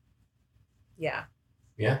 Yeah.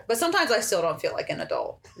 Yeah. But sometimes I still don't feel like an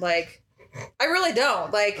adult. Like, I really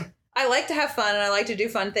don't. Like, I like to have fun and I like to do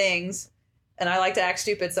fun things and I like to act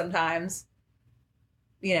stupid sometimes,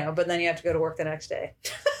 you know, but then you have to go to work the next day.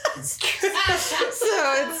 So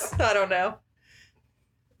it's, I don't know.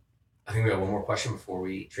 I think we have one more question before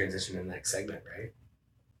we transition to the next segment, right?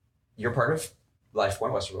 You're part of Life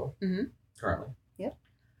Point Westerville, currently. Yep.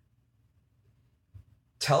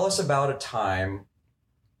 Tell us about a time.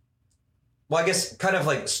 Well, I guess kind of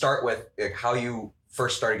like start with like how you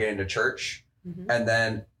first started getting to church, and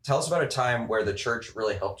then tell us about a time where the church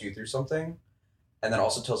really helped you through something, and then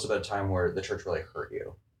also tell us about a time where the church really hurt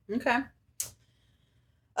you. Okay.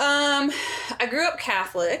 I grew up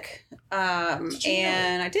Catholic,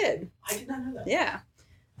 and I did. I did not know that. Yeah.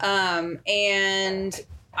 And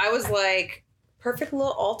I was like perfect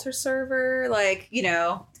little altar server, like, you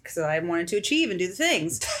know, because I wanted to achieve and do the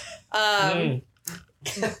things. No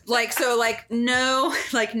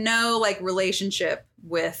relationship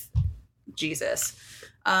with Jesus.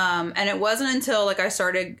 And it wasn't until like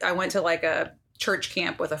I went to like a church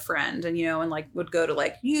camp with a friend and, you know, and like would go to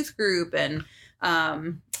like youth group and,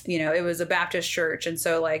 you know, it was a Baptist church. And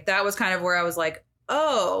so like, that was kind of where I was like,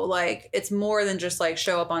 oh, like it's more than just like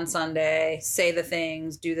show up on Sunday, say the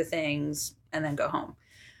things, do the things, and then go home.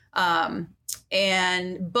 But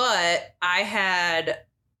I had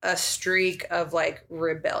a streak of like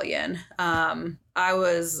rebellion. I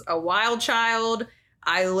was a wild child.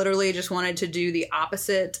 I literally just wanted to do the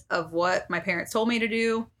opposite of what my parents told me to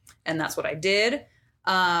do. And that's what I did.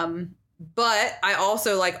 But I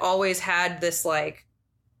also like always had this like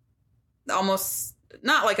almost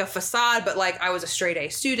not like a facade, but like I was a straight A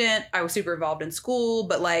student. I was super involved in school,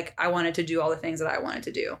 but like I wanted to do all the things that I wanted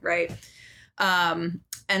to do. Right. And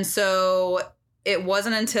so it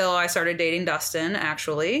wasn't until I started dating Dustin,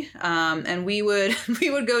 actually. And we would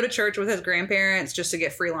go to church with his grandparents just to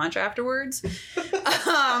get free lunch afterwards.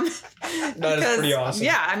 That is pretty awesome.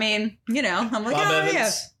 Yeah. I mean, you know, I'm like, Bob oh, Evans.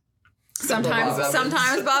 yeah.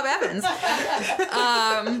 Sometimes Bob Evans.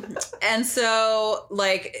 And so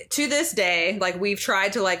like to this day, like we've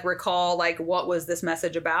tried to like recall like what was this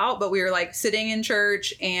message about, but we were like sitting in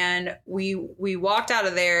church and we walked out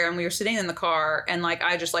of there and we were sitting in the car and like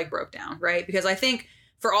I just like broke down, right? Because I think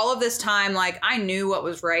for all of this time, like I knew what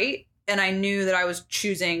was right and I knew that I was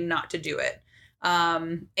choosing not to do it.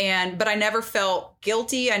 But I never felt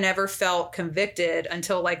guilty. I never felt convicted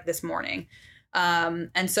until like this morning.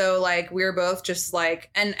 And so like, we were both just like,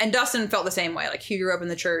 and Dustin felt the same way. Like he grew up in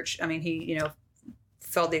the church. I mean, he, you know,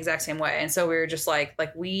 felt the exact same way. And so we were just like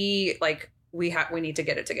we need to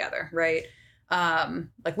get it together. Right.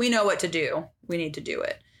 Like we know what to do. We need to do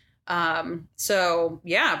it. So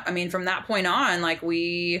yeah, I mean, from that point on, like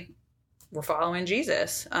we were following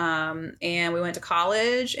Jesus. And we went to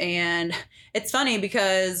college and it's funny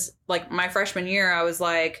because like my freshman year, I was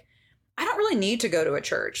like, I don't really need to go to a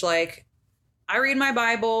church. Like, I read my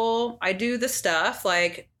Bible, I do the stuff,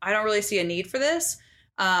 like, I don't really see a need for this.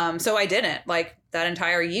 So I didn't, like, that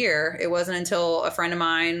entire year. It wasn't until a friend of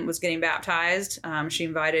mine was getting baptized. She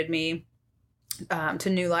invited me to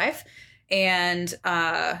New Life. And,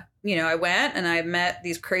 you know, I went and I met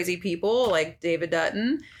these crazy people like David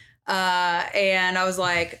Dutton. And I was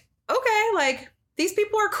like, okay, like, these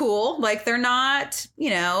people are cool. Like, they're not,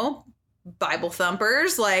 you know, Bible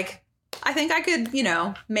thumpers. Like, I think I could, you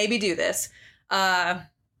know, maybe do this.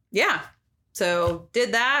 Yeah. So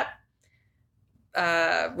did that,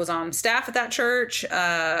 was on staff at that church,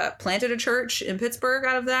 planted a church in Pittsburgh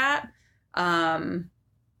out of that.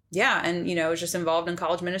 Yeah. And, you know, was just involved in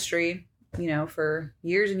college ministry, you know, for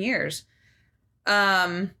years and years.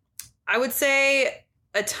 I would say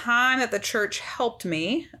a time that the church helped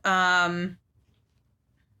me, man.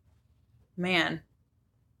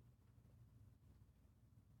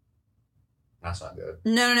 That's not good.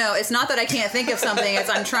 No. It's not that I can't think of something.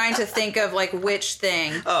 It's I'm trying to think of like which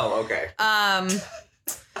thing. Oh, okay.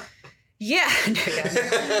 Yeah.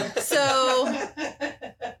 So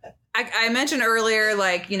I mentioned earlier,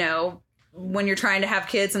 like, you know, when you're trying to have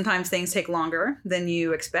kids, sometimes things take longer than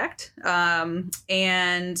you expect.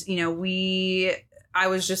 And, you know, I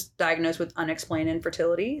was just diagnosed with unexplained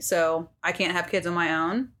infertility. So I can't have kids on my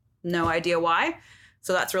own. No idea why.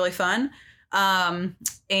 So that's really fun.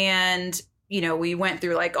 And, you know, we went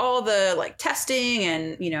through like all the like testing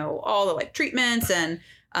and, you know, all the like treatments and,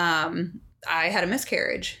 I had a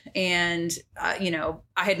miscarriage and, you know,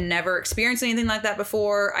 I had never experienced anything like that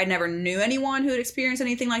before. I never knew anyone who had experienced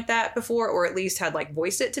anything like that before, or at least had like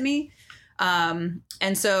voiced it to me. And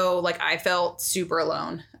so like, I felt super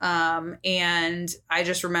alone. And I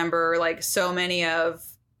just remember like so many of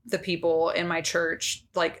the people in my church,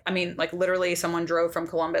 like, I mean, like literally someone drove from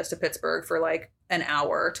Columbus to Pittsburgh for like an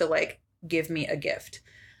hour to like give me a gift.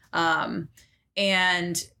 And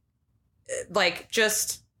like,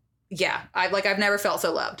 just, yeah, I've never felt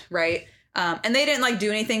so loved. Right. And they didn't like do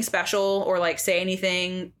anything special or like say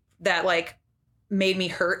anything that like made me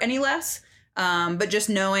hurt any less. But just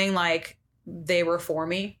knowing like they were for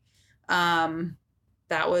me,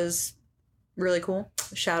 that was really cool.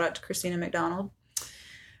 Shout out to Christina McDonald.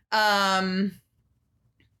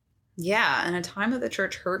 Yeah, and a time that the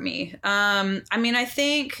church hurt me. I mean, I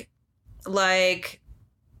think like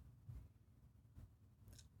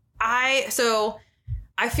I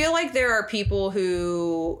feel like there are people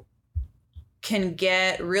who can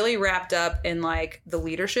get really wrapped up in like the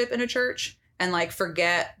leadership in a church and like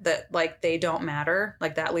forget that like they don't matter.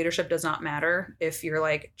 Like that leadership does not matter if you're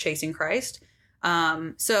like chasing Christ.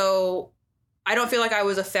 So I don't feel like I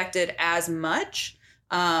was affected as much.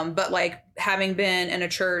 But like having been in a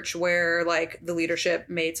church where like the leadership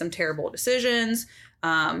made some terrible decisions,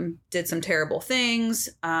 did some terrible things,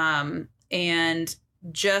 and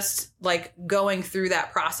just like going through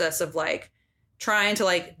that process of like trying to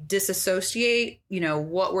like disassociate, you know,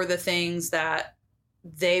 what were the things that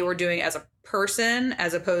they were doing as a person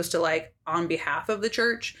as opposed to like on behalf of the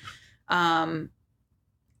church.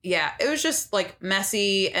 Yeah, it was just like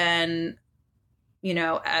messy and, you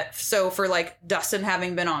know, so for like Dustin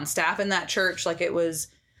having been on staff in that church, like it was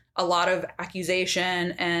a lot of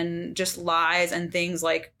accusation and just lies and things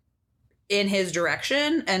like in his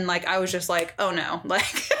direction. And like, I was just like, oh no,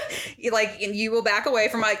 like, like you will back away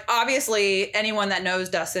from like, obviously anyone that knows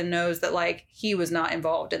Dustin knows that like he was not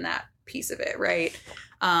involved in that piece of it. Right.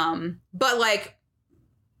 But like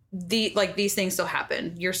these things still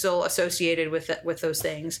happen. You're still associated with those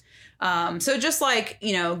things. So just like,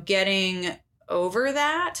 you know, getting over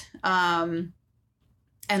that. And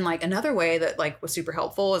like another way that like was super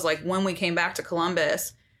helpful is like when we came back to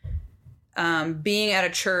Columbus, being at a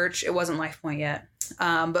church, it wasn't Life Point yet.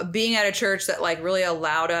 But being at a church that like really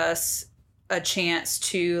allowed us a chance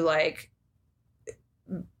to like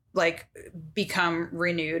become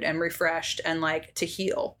renewed and refreshed and like to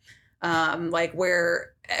heal. Like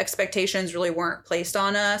where expectations really weren't placed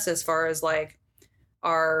on us as far as like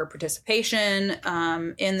our participation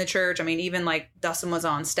in the church. I mean, even like Dustin was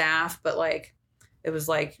on staff, but like it was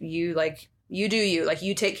like you do you, like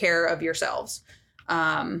you take care of yourselves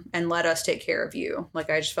and let us take care of you. Like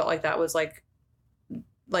I just felt like that was like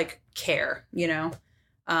care, you know,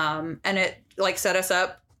 and it like set us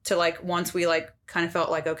up to like once we like kind of felt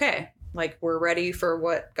like okay, like we're ready for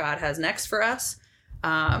what God has next for us,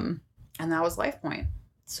 and that was Life Point.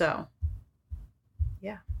 So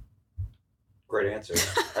yeah. Great answer.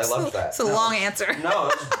 I loved that. It's a long answer. No,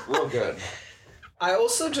 it's real good. I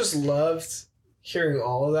also just loved hearing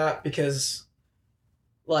all of that because,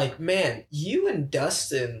 like, man, you and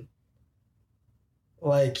Dustin,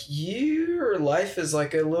 like, your life is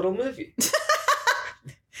like a little movie.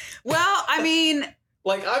 Well, I mean...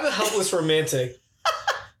 Like, I'm a helpless romantic.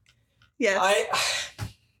 Yes.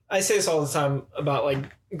 I say this all the time about, like,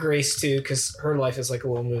 Grace, too, because her life is like a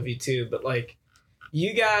little movie, too. But, like,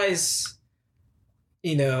 you guys...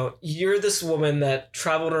 You know, you're this woman that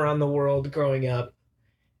traveled around the world growing up,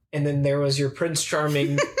 and then there was your Prince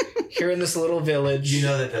Charming here in this little village. You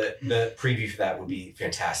know that the preview for that would be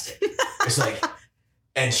fantastic. It's like,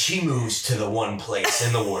 and she moves to the one place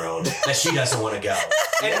in the world that she doesn't want to go.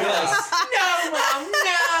 And you're like, no, Mom,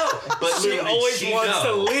 no. But she always wants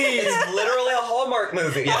to leave. It's literally a Hallmark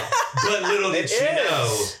movie. Yeah. But little did she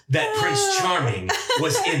know that Prince Charming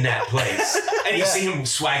was in that place. And you see him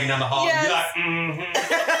swagging down the hall and be like,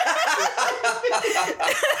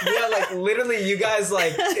 Yeah, like literally you guys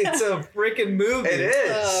like, it's a freaking movie. It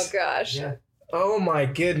is. Oh, gosh. Yeah. Oh my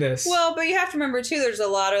goodness. Well, but you have to remember, too, there's a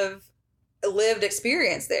lot of lived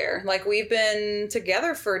experience there. Like, we've been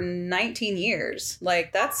together for 19 years.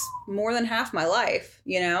 Like, that's more than half my life,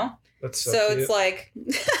 you know? That's so So cute. it's like...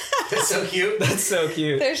 that's so cute. That's so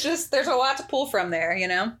cute. There's a lot to pull from there, you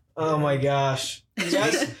know? Oh my gosh.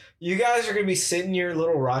 You guys are going to be sitting in your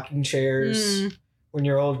little rocking chairs when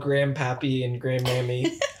your old grandpappy and grandmammy,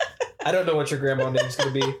 I don't know what your grandma name's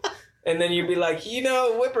going to be. And then you'd be like, you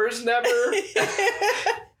know, whippersnapper.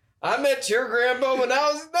 I met your grandpa when I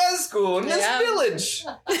was in high school in this village.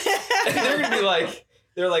 And they're going to be like,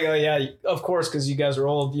 they're like, oh yeah, of course, because you guys are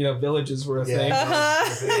old, you know, villages were a thing.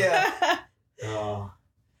 Uh-huh. Oh.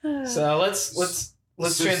 So let's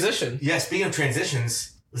transition. Yeah, speaking of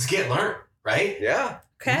transitions, let's get learned, right? Yeah. What are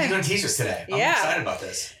Okay. you going to teach us today? I'm Yeah. excited about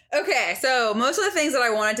this. Okay, so most of the things that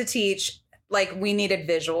I wanted to teach, like, we needed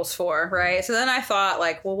visuals for, right? So then I thought,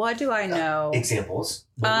 like, well, what do I know? Examples.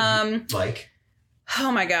 What would you like.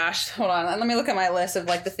 Oh my gosh, hold on. Let me look at my list of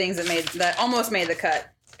like the things that almost made the cut.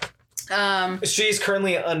 She's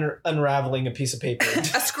currently unraveling a piece of paper. A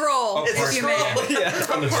scroll, if you may.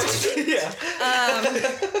 From the village.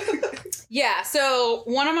 Yeah. So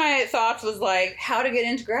one of my thoughts was like how to get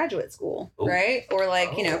into graduate school, Ooh. right? Or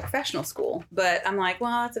like, you know, professional school. But I'm like,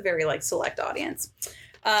 well, that's a very like select audience.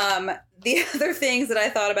 The other things that I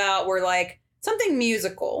thought about were like something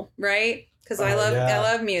musical, right? Because I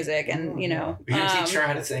love music, and you know, Are you gonna teach her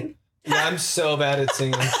how to sing? Yeah, I'm so bad at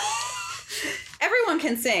singing. everyone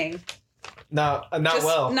can sing. Not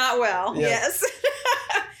well. Not well. Yeah. Yes.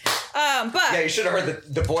 But Yeah, you should have heard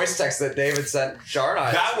the voice text that David sent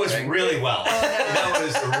Shauntae. That was really well. That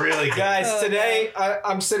was really good. Guys, today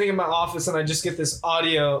I'm sitting in my office and I just get this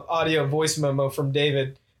audio voice memo from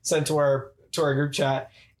David sent to our group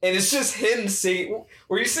chat, and it's just him singing.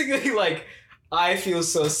 Were you singing like "I feel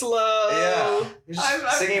so slow"? Yeah, you're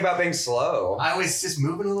just singing about being slow. I was just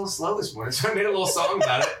moving a little slow this morning, so I made a little song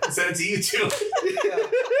about it and sent it to you too. Yeah.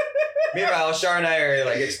 Meanwhile, Sharon and I are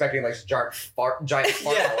like expecting like giant fart Yeah,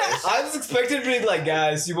 noise. I was expecting to be like,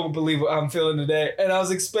 guys, you won't believe what I'm feeling today, and I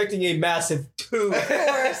was expecting a massive toot, but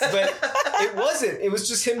it wasn't. It was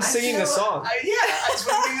just him singing a song. I just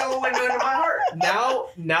want to be a little window into my heart.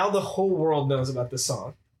 Now the whole world knows about this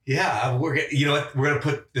song. Yeah, you know what? We're gonna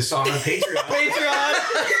put the song on Patreon. Patreon.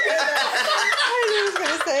 I knew I was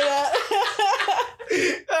gonna say that.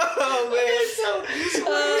 Oh man,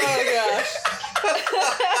 Oh gosh.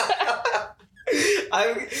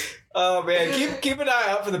 Oh man, keep an eye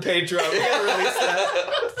out for the Patreon. We gotta release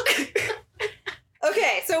that.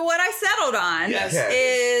 Okay, so what I settled on Yes.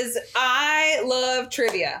 is I love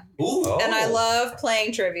trivia. Ooh. And I love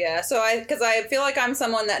playing trivia. So because I feel like I'm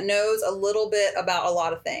someone that knows a little bit about a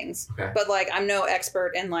lot of things. Okay. But like I'm no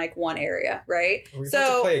expert in like one area, right? Are we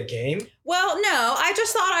about to play a game? Well, no, I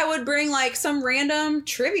just thought I would bring like some random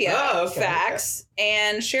trivia facts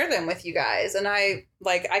and share them with you guys. And I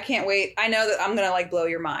can't wait. I know that I'm going to like blow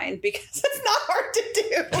your mind because it's not hard to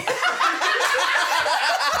do.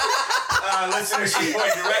 Listeners, she's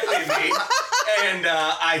pointing directly at me, and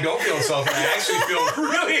I don't feel insulted. I actually feel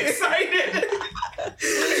really excited.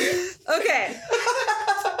 Okay.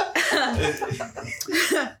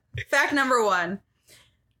 Fact number 1.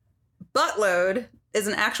 Butt load is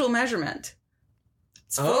an actual measurement.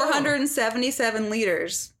 It's 477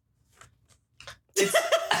 liters.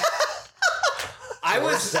 I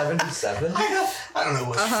was 77. I don't know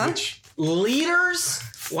which. liters.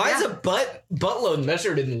 Why is a butt load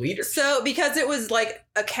measured in liters? So because it was like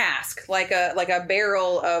a cask, like a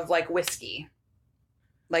barrel of like whiskey.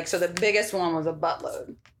 Like so the biggest one was a butt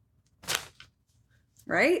load.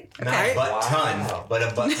 Right? Not a butt ton, but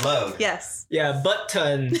a butt load. Yes. Yeah, butt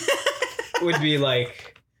ton would be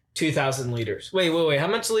like 2,000 liters. Wait. How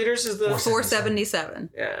much liters is the 477.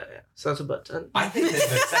 Yeah. So that's a butt ton. I think that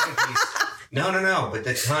the second piece. No. But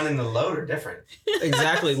the ton and the load are different.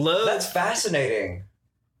 Exactly. Load. That's fascinating.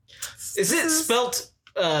 Is it spelt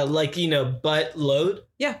like, butt load?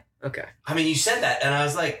 Yeah. Okay. I mean, you said that, and I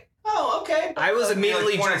was like, oh, okay. I was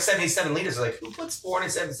immediately 477 liters. Like, who puts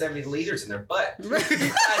 477 liters in their butt?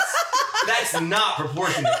 That's not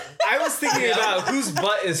proportionate. I was thinking about whose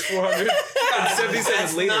butt is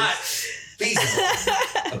 477 liters. Not feasible.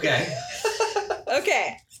 Okay.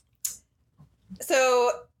 Okay.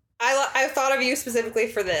 So I thought of you specifically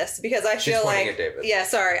for this because I feel like at David. Yeah,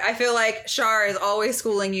 sorry. I feel like Shar is always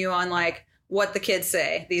schooling you on like what the kids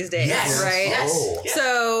say these days, Yes. right? Yes. Oh. Yes.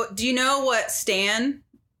 So, do you know what stan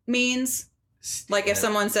means? Like if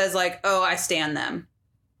someone says like, "Oh, I stan them."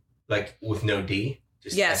 Like with no D?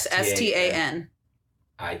 Just Yes, STAN.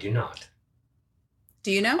 I do not.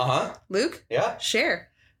 Do you know? Uh-huh. Luke? Yeah. Share.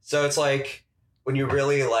 So it's like when you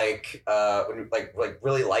really like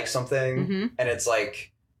really like something, Mm-hmm. and it's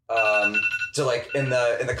like so like in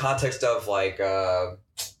the context of like a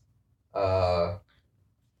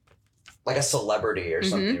celebrity or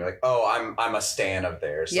something, you're like, oh, I'm a stan of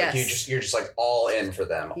theirs. Yes. Like you're just like all in for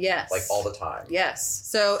them. Yes. Like all the time. Yes.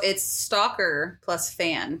 So it's stalker plus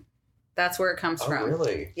fan. That's where it comes Oh, from.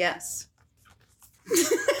 really? Yes. I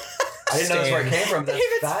didn't know that's where it came from. That's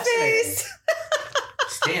David's fascinating. face.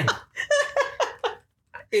 Stan.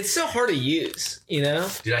 It's so hard to use, Did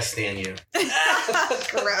I stan you?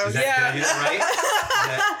 Gross. Did I do that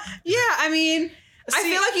right? Yeah, I mean, I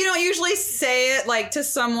See- feel like you don't usually say it like to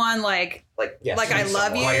someone like Yes, Like, I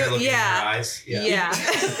love you. While you're looking Yeah. in your eyes. yeah.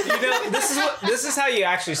 this is how you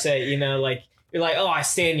actually say it, like you're like, oh, I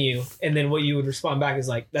stan you, and then what you would respond back is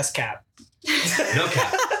like, that's Cap. No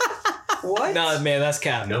cap. What? No, man, that's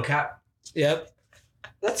Cap. No cap. Yep.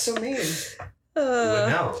 That's so mean.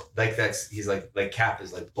 No. Like he's like cap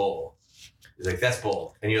is like bull. He's like, that's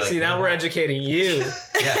bull. And you're like, See, now no. we're educating you.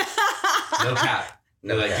 Yeah. No cap.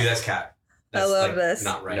 No They're like, cap. dude, that's cap. I That's, love like, this.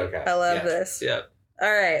 Not right. No cap. I love Yeah. this. Yep.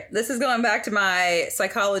 All right. This is going back to my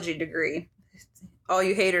psychology degree. All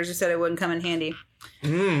you haters who said it wouldn't come in handy.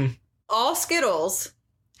 All Skittles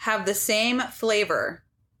have the same flavor,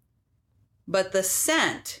 but the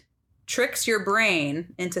scent tricks your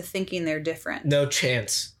brain into thinking they're different? No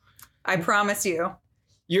chance. I promise you.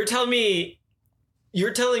 You're telling me,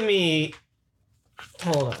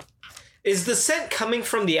 hold on. Is the scent coming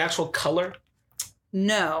from the actual color?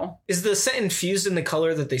 No. Is the scent infused in the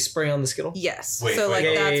color that they spray on the Skittle? Yes. Wait, so like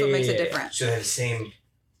wait. that's what makes it Yeah. different. So they have the same,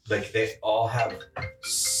 like they all have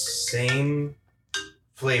same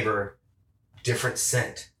flavor, different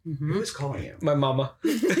scent. Mm-hmm. Who's calling you? My mama.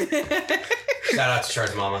 Shout out to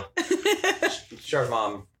Char's mama. Char's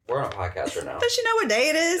mom, we're on a podcast right now. Does she know what day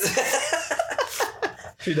it is?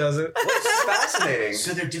 She doesn't. What's fascinating?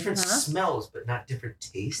 So they're different Uh-huh. smells, but not different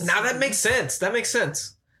tastes. Now that makes sense.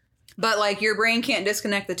 But like your brain can't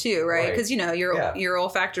disconnect the two, right? Right. Because Yeah. your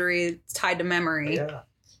olfactory is tied to memory. Yeah.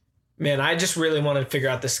 Man, I just really want to figure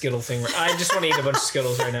out the Skittle thing. I just want to eat a bunch of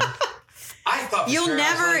Skittles right now. I thought for You'll sure,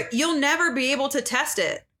 I was never like, you'll never be able to test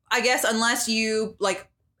it. I guess unless you like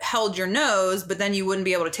held your nose, but then you wouldn't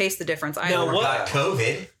be able to taste the difference either. No, or what? got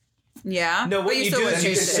COVID. Yeah. No, But what you still do wouldn't is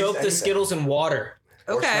you taste it. soak the anything. Skittles in water,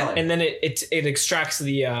 Or Okay. smelling. and then it extracts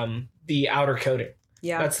the outer coating.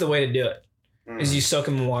 Yeah. That's the way to do it. Mm. Is you soak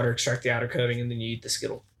them in water, extract the outer coating, and then you eat the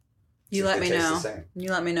Skittle. You See if let they me taste the know. same. You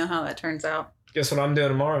let me know how that turns out. Guess what I'm doing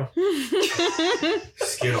tomorrow?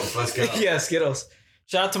 Skittles, let's go. Yeah, Skittles.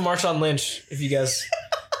 Shout out to Marshawn Lynch if you guys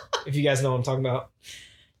know what I'm talking about.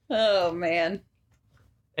 Oh man.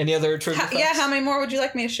 Any other trivia facts? Yeah, how many more would you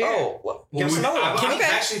like me to share? Oh, well, Well, give us another I one. was Okay.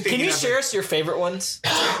 actually thinking Can you of share it. us your favorite ones?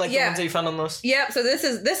 Like the Yeah. ones that you found on those? Yep, so this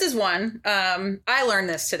is one. I learned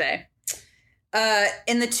this today.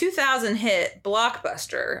 In the 2000 hit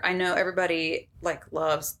Blockbuster, I know everybody like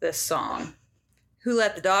loves this song. Who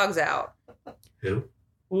Let the Dogs Out? Who?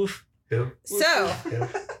 Oof. Who? So, Who?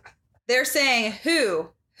 they're saying who,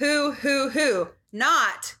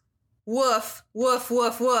 not woof, woof,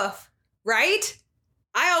 woof, woof, right?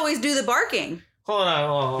 I always do the barking. Hold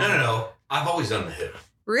on. No. I've always done the who.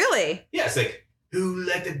 Really? Yeah, it's like, who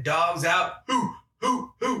let the dogs out? Who?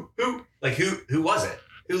 Like, who was it?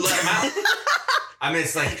 Who let them out? I mean,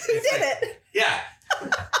 it's like... Who did it? Yeah.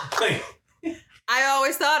 Like, I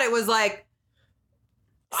always thought it was like...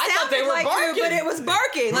 I thought they sounded were like barking. Who, but it was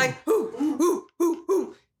barking. Like, who.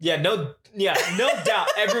 Yeah, no doubt.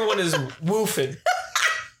 Everyone is woofing.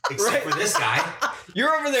 except Right. for this guy. You're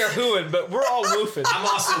over there hooing, but we're all woofing. I'm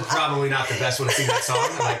also probably not the best one to sing that song.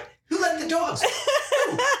 I'm like, who let the dogs out?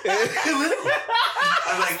 Who?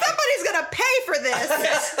 I'm like, Somebody's gonna pay for this.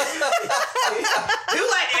 who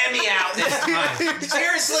let Emmy out this time?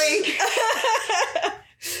 Seriously?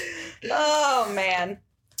 Oh man.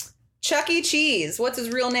 Chuck E. Cheese. What's his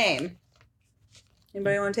real name?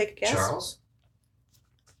 Anybody want to take a guess? Charles?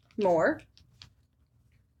 More.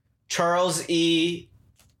 Charles E.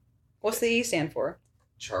 What's the E stand for?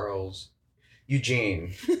 Charles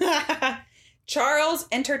Eugene. Charles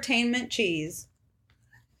Entertainment Cheese.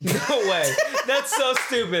 No way. That's so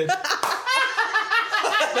stupid.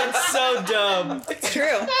 That's so dumb. It's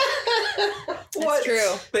true. What? It's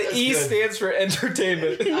true. The That's E good. stands for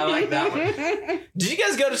entertainment. I like that one. Did you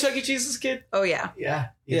guys go to Chuck E. Cheese as a kid? Oh yeah. Yeah.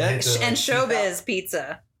 Yeah. hit the- And Showbiz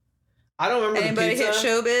Pizza. I don't remember Anybody the hit pizza.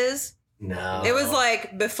 Showbiz? No. It was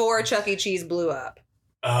like before Chuck E. Cheese blew up.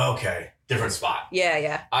 Oh, okay. Different spot.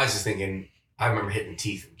 Yeah. I was just thinking, I remember hitting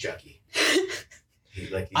teeth from Chucky.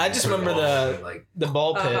 I just remember the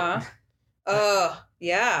ball pit. Uh-huh. Oh,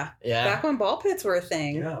 yeah. Yeah. Back when ball pits were a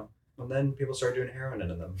thing. Yeah. And then people started doing heroin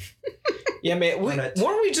into them. Yeah, man.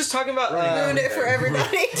 Weren't we just talking about... Ruined it for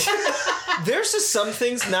everybody. there's just some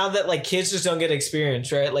things now that like kids just don't get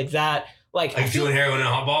experience, right? Like that. Like doing heroin in a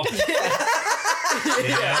hot ball.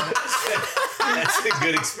 Yeah. That's a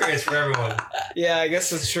good experience for everyone. Yeah, I guess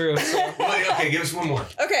that's true. So. Wait, okay, give us one more.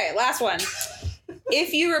 Okay, last one.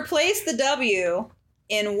 If you replace the W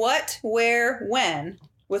in what, where, when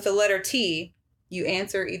with the letter T, you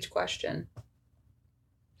answer each question.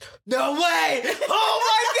 No way!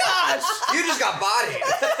 Oh my gosh! You just got bodied.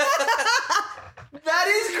 That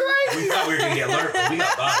is We crazy. thought we were going to get alert, but we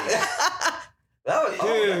got bodied. That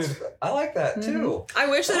was, Dude. I like that too. I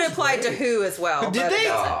wish that it That's applied to great. who as well. Did but they? it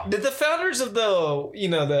doesn't. Did the founders of the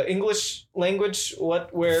English language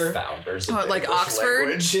where Founders Oh, of like English Oxford?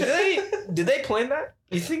 language. did they plan that?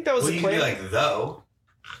 You think that was Well, the you can plan? be like, though.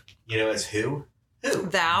 You know, as who? Who?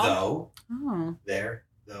 Thou? Though. Oh, There.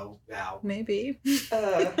 Though. Thou. maybe.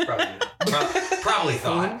 Probably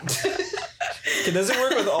thought. Does it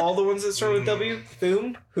work with all the ones that start with W?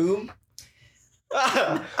 Thum? Whom?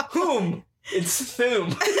 Ah, whom? It's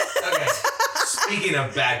Thum. Okay. Speaking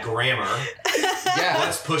of bad grammar, Yeah.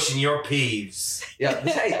 what's pushing your peeves? Yeah.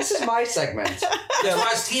 Hey, this is my segment. That's why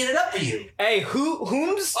I was teeing it up for you. Hey,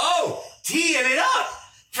 whom's? Oh, teeing it up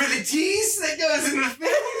for the tease that goes in the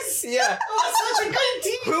face. Yeah. Oh, such a good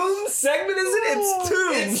team. Whom segment is it? It's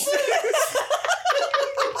Tombs.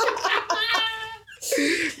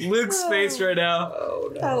 Luke's face right now.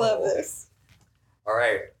 Oh, no. I love this. All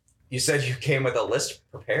right. You said you came with a list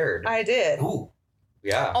prepared. I did. Ooh.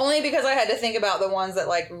 Yeah. Only because I had to think about the ones that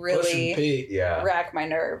like Push and really pee. Yeah. rack my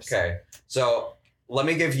nerves. Okay. So let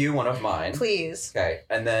me give you one of mine. Please. Okay.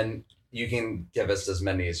 And then you can give us as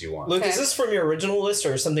many as you want. Luke, Okay. is this from your original list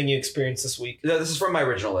or something you experienced this week? No, this is from my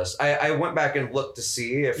original list. I went back and looked to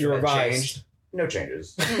see if You it had revised. changed. No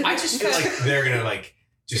changes. I just feel like they're gonna like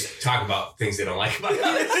just talk about things they don't like about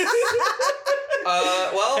us.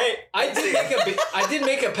 Well, Hey, I did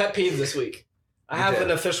make a pet peeve this week. I You have did.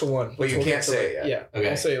 an official one. But you We'll can't get to say it yet. Yeah. Okay.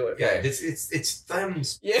 I'll say it later. Okay. It's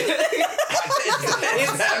thumbs. Yeah.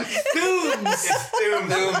 It's Tombs.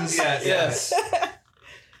 Thumbs. Yes.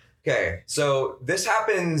 Okay, so this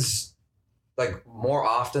happens like more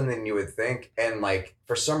often than you would think, and like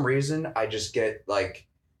for some reason, I just get like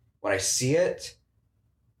when I see it,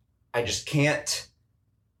 I just can't.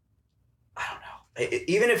 I don't know.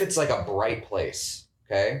 Even if it's like a bright place,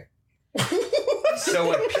 okay.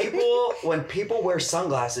 So when people wear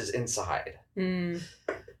sunglasses inside,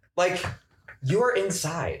 like you are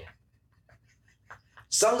inside.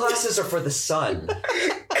 Sunglasses are for the sun.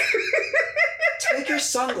 Take your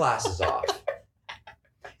sunglasses off.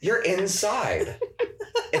 You're inside.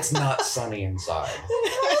 It's not sunny inside.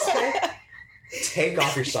 Take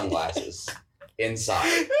off your sunglasses.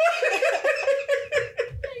 Inside.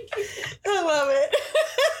 I love it.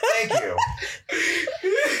 Thank you.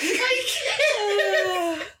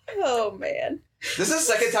 Oh man. This is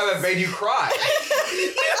the second time I've made you cry.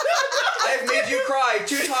 I have made you cry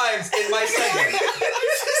 2 times in my segment.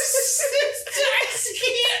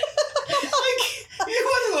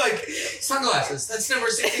 You wasn't like sunglasses. That's number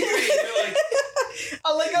 63. You're like,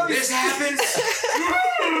 I like how this happens.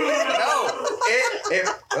 No, it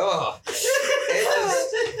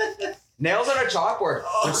was nails on a chalkboard.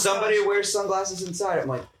 When somebody wears sunglasses inside, I'm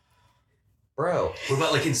like, bro. What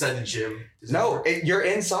about like inside the gym? Does that No, work? you're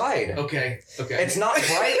inside. Okay. It's not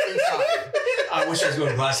bright inside. I wish I was going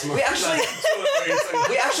to glasses. We actually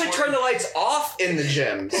turn the lights off in the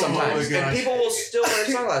gym sometimes, Oh my and gosh. people will still wear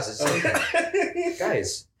sunglasses. So,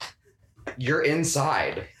 guys, you're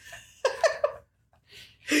inside.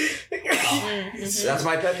 That's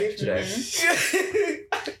my pet peeve today.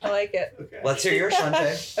 I like it. Okay. Let's hear your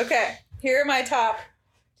Shauntae. Okay, here are my top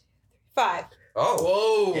 5.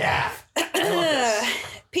 Oh, Whoa. yeah.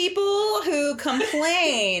 People who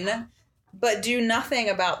complain but do nothing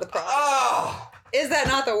about the problem. Oh, Is that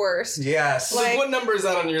not the worst? yes. Luke, what number is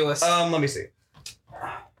that on your list? Let me see.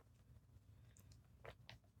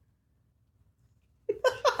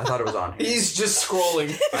 I thought it was on here. He's just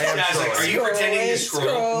scrolling. I am Yeah, I was like, scrolling. are you pretending to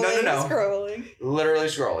scroll? No. Scrolling. Literally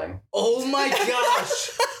scrolling. Oh my gosh.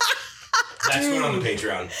 That's going on the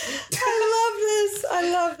Patreon.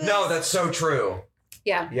 I love this. No, that's so true.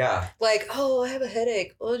 Yeah. Yeah. Like, oh, I have a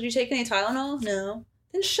headache. Well, did you take any Tylenol? No.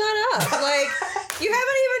 Then shut up. Like, you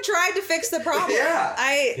haven't even tried to fix the problem.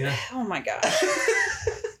 Yeah. Oh my gosh.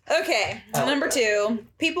 Okay. I like Number that. 2,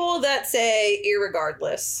 people that say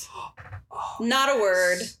irregardless. Oh, Not a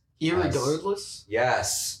word. Irregardless?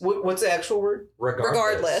 Yes. What's the actual word?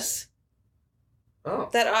 Regardless. Oh.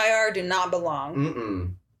 That IR do not belong.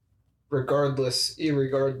 Mm-mm. Regardless.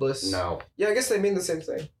 Irregardless. No. Yeah, I guess they mean the same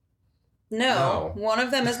thing. No. No. One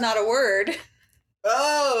of them is not a word.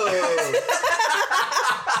 Oh.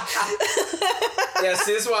 Yeah,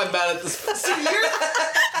 see, this is why I'm bad at this. See,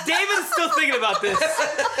 David's still thinking about this.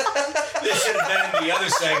 This should have been in the other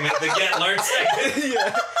segment, the Get Learn segment.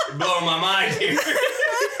 Yeah. You're blowing my mind here.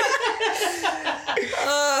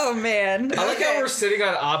 Oh, man. I like how Okay. we're sitting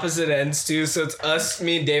on opposite ends, too. So it's us,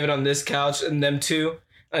 me and David on this couch, and them two.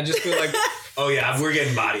 I just feel like, Oh yeah, we're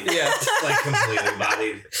getting bodied. Yeah. Like completely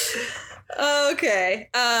bodied. Okay.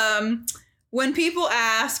 When people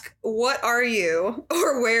ask, what are you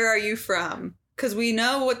or where are you from? Because we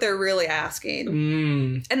know what they're really asking.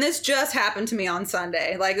 And this just happened to me on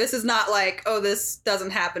Sunday. Like, this is not like, oh, this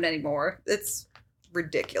doesn't happen anymore. It's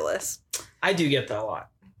ridiculous. I do get that a lot.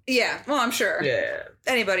 Yeah, well, I'm sure. Yeah.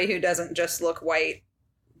 Anybody who doesn't just look white.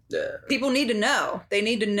 People need to know. They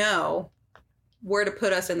need to know where to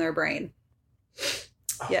put us in their brain.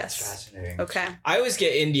 Oh, Yes. That's fascinating. Okay. I always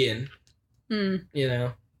get Indian, Hmm. you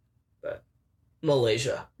know, but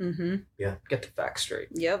Malaysia. Mm-hmm. Get the facts straight.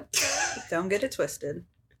 Yep. Don't get it twisted.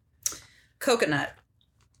 Coconut.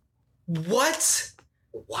 What?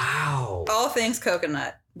 Wow. All things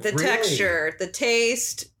coconut. The Really? texture, the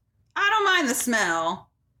taste. I don't mind the smell.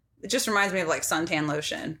 It just reminds me of like suntan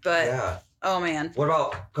lotion. But Yeah. Oh man. What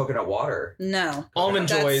about coconut water? No. Almond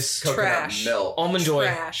That's Joys. Coconut trash. milk. Almond Joy.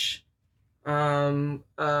 Trash.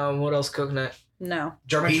 What else? Coconut. No.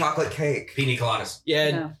 German chocolate cake. Pina coladas. Yeah,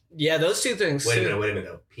 No. yeah, those two things. Wait a too. minute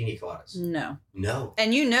though. Pina coladas. No. No.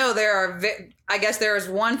 And there are. I guess there is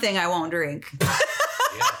one thing I won't drink.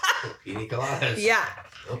 Yeah. Pina coladas. Yeah.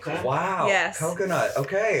 Okay. Wow. Yes. Coconut.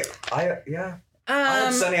 Okay. I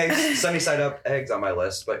have sunny side up eggs on my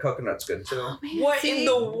list, but coconut's good too. Oh, man, What in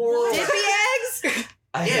the world? Dippy eggs?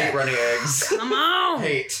 I hate runny eggs. Come on.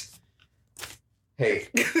 Hate. I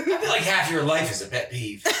feel like half your life is a pet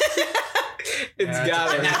peeve. It's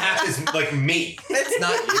got And it. half is like me. It's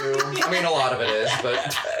not you. I mean, a lot of it is,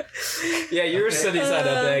 but Yeah, you're a sunny side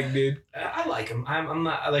up egg, dude. I like them. I'm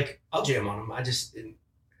not like I'll jam on them. I just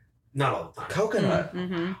not all the time. coconut.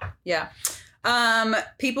 Mm-hmm. Yeah.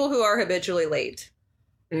 People who are habitually late.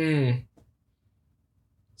 Mm.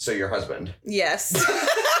 So your husband. Yes.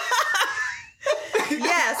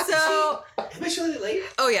 Yeah. So. Habitually late.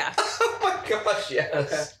 Oh yeah. Oh my gosh, yes.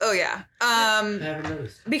 Okay. Oh yeah. I haven't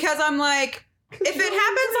noticed. Because I'm like, if it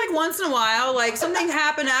happens like once in a while, like something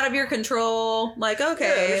happened out of your control, like Yeah,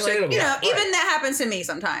 okay, like, understandable. even that happens to me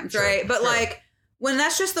sometimes, Sure, right? But sure. like when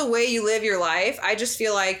that's just the way you live your life, I just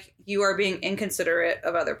feel like you are being inconsiderate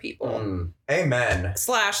of other people. Amen. /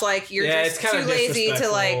 like you're Yeah, just it's kinda too lazy to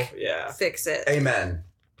disrespectful. like Yeah. fix it. Amen.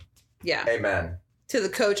 Yeah, Amen. to the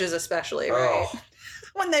coaches especially, right? Oh.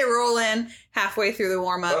 When they roll in halfway through the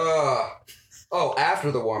warm up. Oh,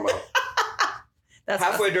 after the warm up. That's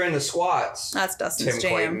Halfway during the squats. That's Dustin's Tim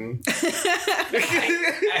jam. Clayton.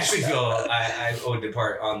 I actually feel I owe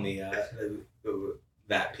depart on the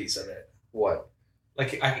that piece of it. What?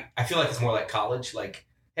 Like I feel like it's more like college. Like,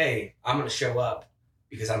 hey, I'm gonna show up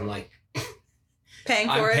because I'm like Paying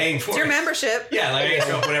for I'm it. paying for it's your it. membership. Yeah, like I can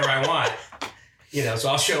show up whenever I want. So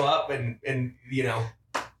I'll show up and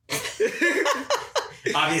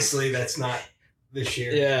obviously that's not this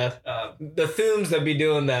year. Yeah. The Thooms that be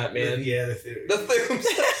doing that, man. Yeah, The Thooms.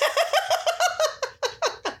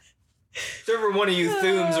 If ever one of you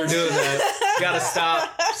Thooms are doing that, gotta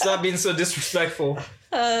stop. Stop being so disrespectful.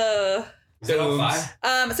 Is that all Thooms.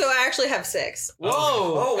 5? So I actually have 6. Whoa.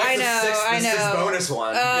 Oh, what's I the know, sixth? I This is know. bonus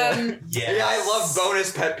one. Yes. Yeah, I love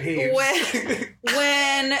bonus pet peeves.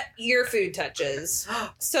 When your food touches.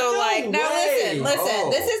 So No like now way. listen, Oh.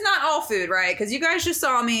 this is not all food, right? Because you guys just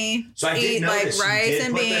saw me So I eat did like notice you rice did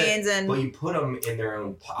and put beans that, and well, you put them in their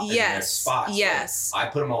own pot. In their yes, spots. yes. Like, I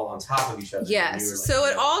put them all on top of each other. and you were yes. like, So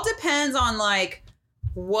it no. all depends on like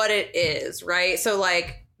what it is, right? So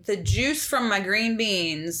like the juice from my green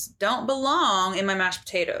beans don't belong in my mashed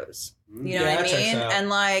potatoes. You know Yeah, what I that checks mean? out. And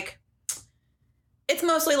like it's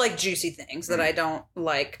mostly like juicy things that I don't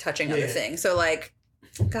like touching other Yeah. things. So like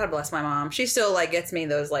God bless my mom. She still like gets me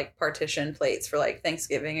those like partition plates for like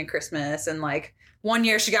Thanksgiving and Christmas. And like one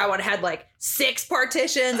year she got one that had like 6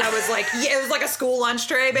 partitions. I was like, yeah, it was like a school lunch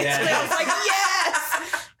tray basically. Yeah. I was like,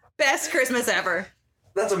 yes, best Christmas ever.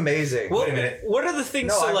 That's amazing. What, Wait a minute. what are the things?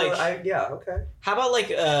 No, So like, okay. how about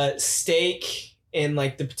like steak and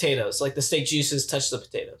like the potatoes? Like the steak juices touch the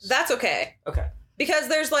potatoes. That's okay. Okay. Because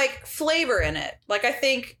there's like flavor in it. Like I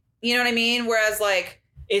think, you know what I mean? Whereas like,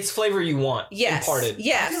 It's flavor you want. yes, Imparted.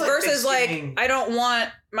 yes. I feel like Versus like, Thanksgiving- I don't want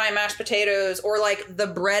my mashed potatoes or like the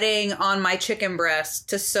breading on my chicken breast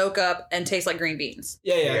to soak up and taste like green beans.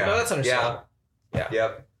 Yeah. No, that's understandable.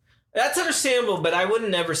 Yep. That's understandable, but I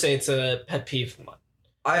wouldn't never say it's a pet peeve of mine.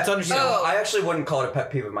 It's understandable. Oh. I actually wouldn't call it a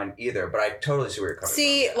pet peeve of mine either, but I totally see where you're coming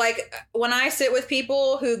See, from. like when I sit with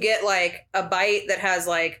people who get like a bite that has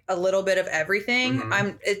like a little bit of everything,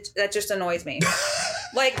 Mhm. that just annoys me.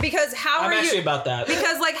 Like because how I'm are actually you? about that.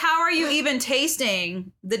 Because like how are you even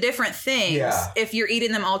tasting the different things Yeah. if you're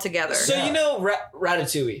eating them all together? So Yeah. you know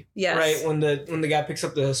Ratatouille, Yes. right? When the guy picks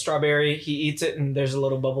up the strawberry, he eats it and there's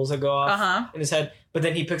little bubbles that go off Uh-huh. in his head. But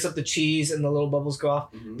then he picks up the cheese and the little bubbles go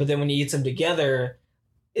off. Mhm. But then when he eats them together,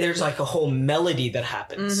 there's like a whole melody that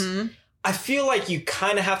happens. Mm-hmm. I feel like you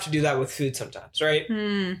kind of have to do that with food sometimes, right?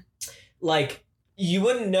 Hmm. Like you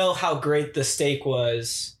wouldn't know how great the steak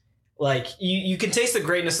was. Like you can taste the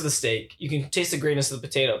greatness of the steak, you can taste the greatness of the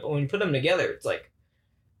potato, but when you put them together, it's like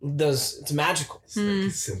it's magical. It's like a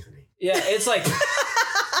symphony. Yeah, it's like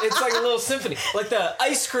it's like a little symphony, like the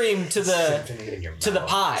ice cream to the Symphony in your to the mouth.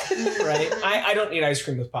 pie, right? I don't eat ice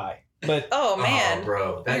cream with pie, but Oh man. Oh,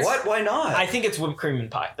 bro. That's, What? Why not? I think it's whipped cream and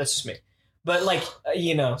pie. That's just me. But like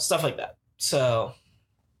stuff like that. So,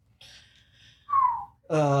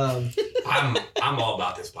 I'm all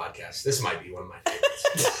about this podcast. This might be one of my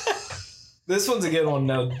favorites. this one's a good one,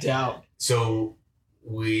 no doubt. So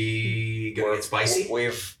we gonna get spicy?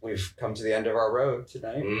 We've come to the end of our road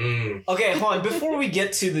tonight. Okay, hold on. Before we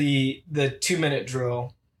get to the 2-minute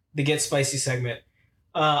drill, the get spicy segment,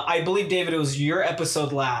 I believe, David, it was your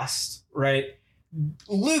episode last, right?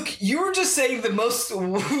 Luke, you were just saying the most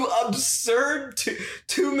absurd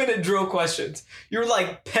 2-minute drill questions. You were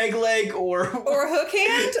like peg leg or hook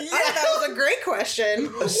hand? Yeah. I thought that was a great question.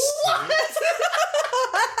 What?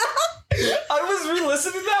 I was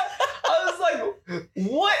re-listening to that. I was like,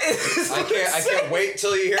 what is this? I can't wait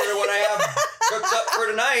till you hear what I have cooked up for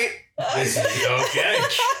tonight. This is okay.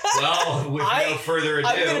 Well, with no further ado.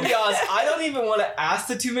 I'm going to be honest. I don't even want to ask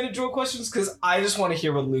the 2-minute drill questions because I just want to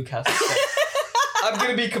hear what Luke has to say. I'm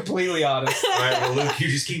going to be completely honest. All right, well, Luke, you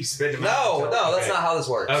just keep spitting them out. No, that's not how this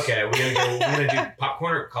works. Okay, we're gonna do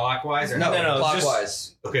popcorn or clockwise or No, Just,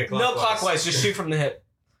 clockwise. okay, clockwise. No clockwise. Just shoot from the hip.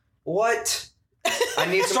 What? I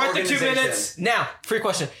need some Start the 2 organization. minutes now. Free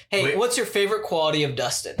question. Hey, Wait. what's your favorite quality of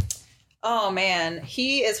Dustin? Oh, man.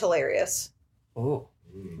 He is hilarious. Ooh.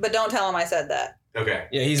 But don't tell him I said that. Okay.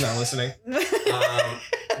 Yeah, he's not listening.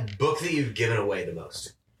 Book that you've given away the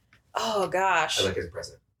most. Oh, gosh. I like as a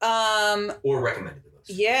present. Um, Or recommended the most.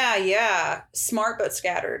 yeah. Smart but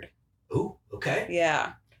scattered. Ooh, okay.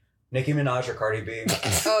 Yeah. Nicki Minaj or Cardi B?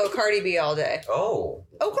 Oh, Cardi B all day. Oh.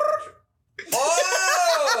 Oh,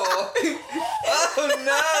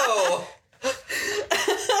 Oh no!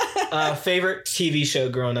 Favorite TV show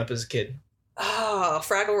growing up as a kid? oh,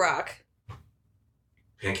 Fraggle Rock.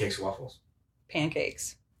 Pancakes, waffles.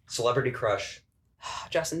 Pancakes. Celebrity crush.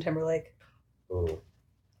 Justin Timberlake. Oh.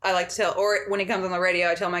 I like to tell, or when he comes on the radio,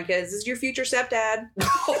 I tell my kids, "This is your future stepdad."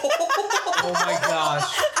 Oh my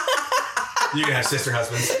gosh. You can have sister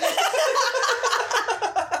husbands.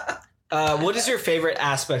 What is your favorite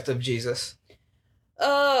aspect of Jesus?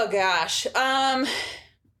 Oh gosh,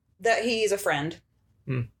 that he's a friend.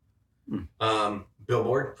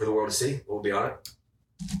 Billboard for the world to see. What will be on it?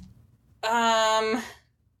 Oh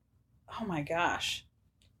my gosh.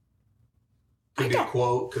 Could be a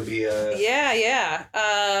quote. Could be a. Yeah.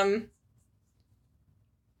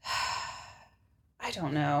 I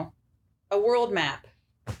don't know. A world map.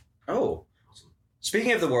 Oh.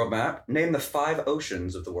 Speaking of the world map, name the 5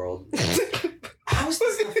 oceans of the world. How is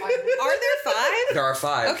this gonna find it? Are there 5? There are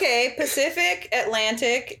 5. Okay, Pacific,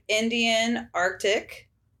 Atlantic, Indian, Arctic,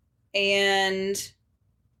 and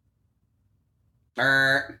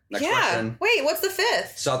Next question. Wait, what's the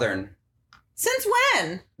 5th? Southern. Since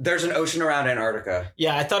when? There's an ocean around Antarctica.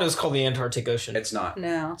 Yeah, I thought it was called the Antarctic Ocean. It's not.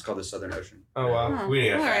 No. It's called the Southern Ocean. Oh wow. Oh, We need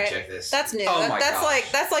to all fact right. check this. That's new. Oh my that's gosh.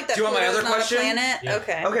 like that. Do you want my Pluto's other not question? A planet? Yeah.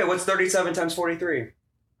 Okay. Okay, what's 37 times 43?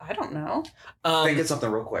 I don't know. Think it's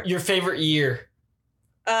something real quick. Your favorite year?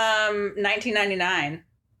 1999.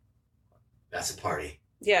 That's a party.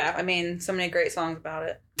 Yeah, I mean, so many great songs about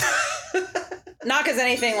it. Not because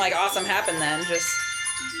anything like awesome happened then. Just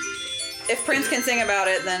if Prince can sing about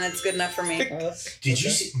it, then it's good enough for me. Did you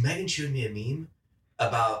see? Megan showed me a meme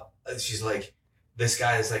about. She's like, this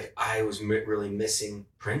guy is like, I was really missing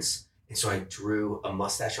Prince, and so I drew a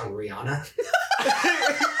mustache on Rihanna.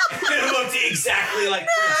 And it looked exactly like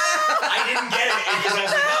Prince. I didn't get it because I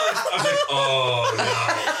was like, no. I was like, oh no.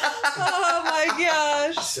 Oh my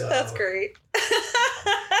gosh, So- that's great.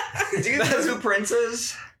 Do you know who Prince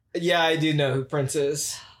is? Yeah, I do know who Prince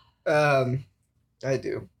is. I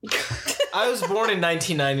do. I was born in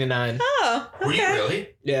 1999. Oh, okay. Were you really?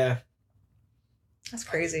 Yeah. That's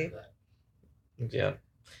crazy. Yeah.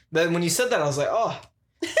 Then when you said that, I was like, oh,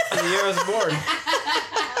 the year I was born.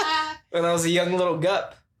 When I was a young little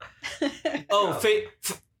gup. Oh,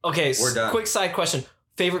 okay. We're done. Quick side question.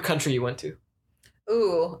 Favorite country you went to?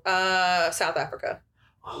 Ooh, South Africa.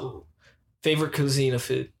 Oh. Favorite cuisine of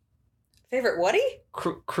food? Favorite whaty?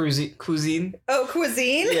 Cuisine? Oh,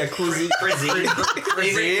 cuisine? Yeah, cuisine. Cuisine.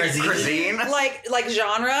 Like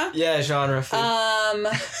genre? Yeah, genre of food.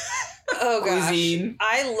 Oh gosh. Cuisine.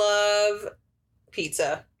 I love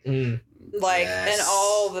pizza. Like, Yes. and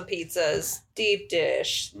all the pizzas. Deep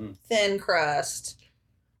dish, thin crust,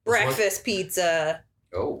 breakfast pizza,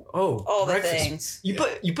 Oh. all the breakfast. things. You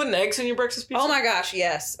putting eggs in your breakfast pizza? Oh my gosh,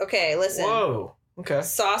 yes. Okay, listen. Whoa. Okay.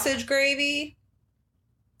 Sausage gravy,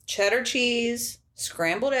 cheddar cheese,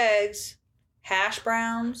 scrambled eggs, hash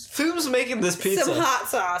browns, Who's making this pizza? some hot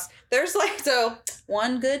sauce. There's so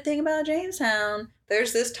one good thing about Jamestown,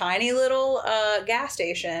 there's this tiny little gas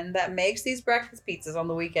station that makes these breakfast pizzas on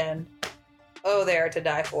the weekend. Oh, they are to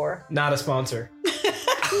die for. Not a sponsor.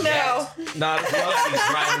 No. Not a He's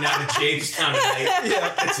sponsor. driving down to Jamestown tonight.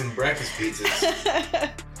 Yeah. Get some breakfast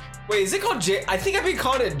pizzas. Wait, is it called I think I've been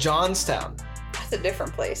calling it Johnstown. That's a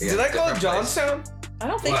different place. Yeah. Did I call it different place. Johnstown? I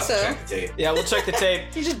don't think We'll have to so. check the tape. Yeah, we'll check the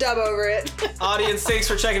tape. You just dub over it. Audience, thanks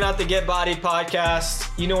for checking out the Get Bodied podcast.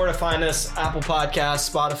 You know where to find us: Apple Podcasts,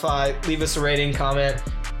 Spotify. Leave us a rating, comment.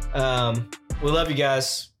 We love you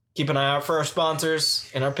guys. Keep an eye out for our sponsors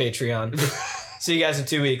and our Patreon. See you guys in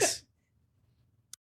 2 weeks.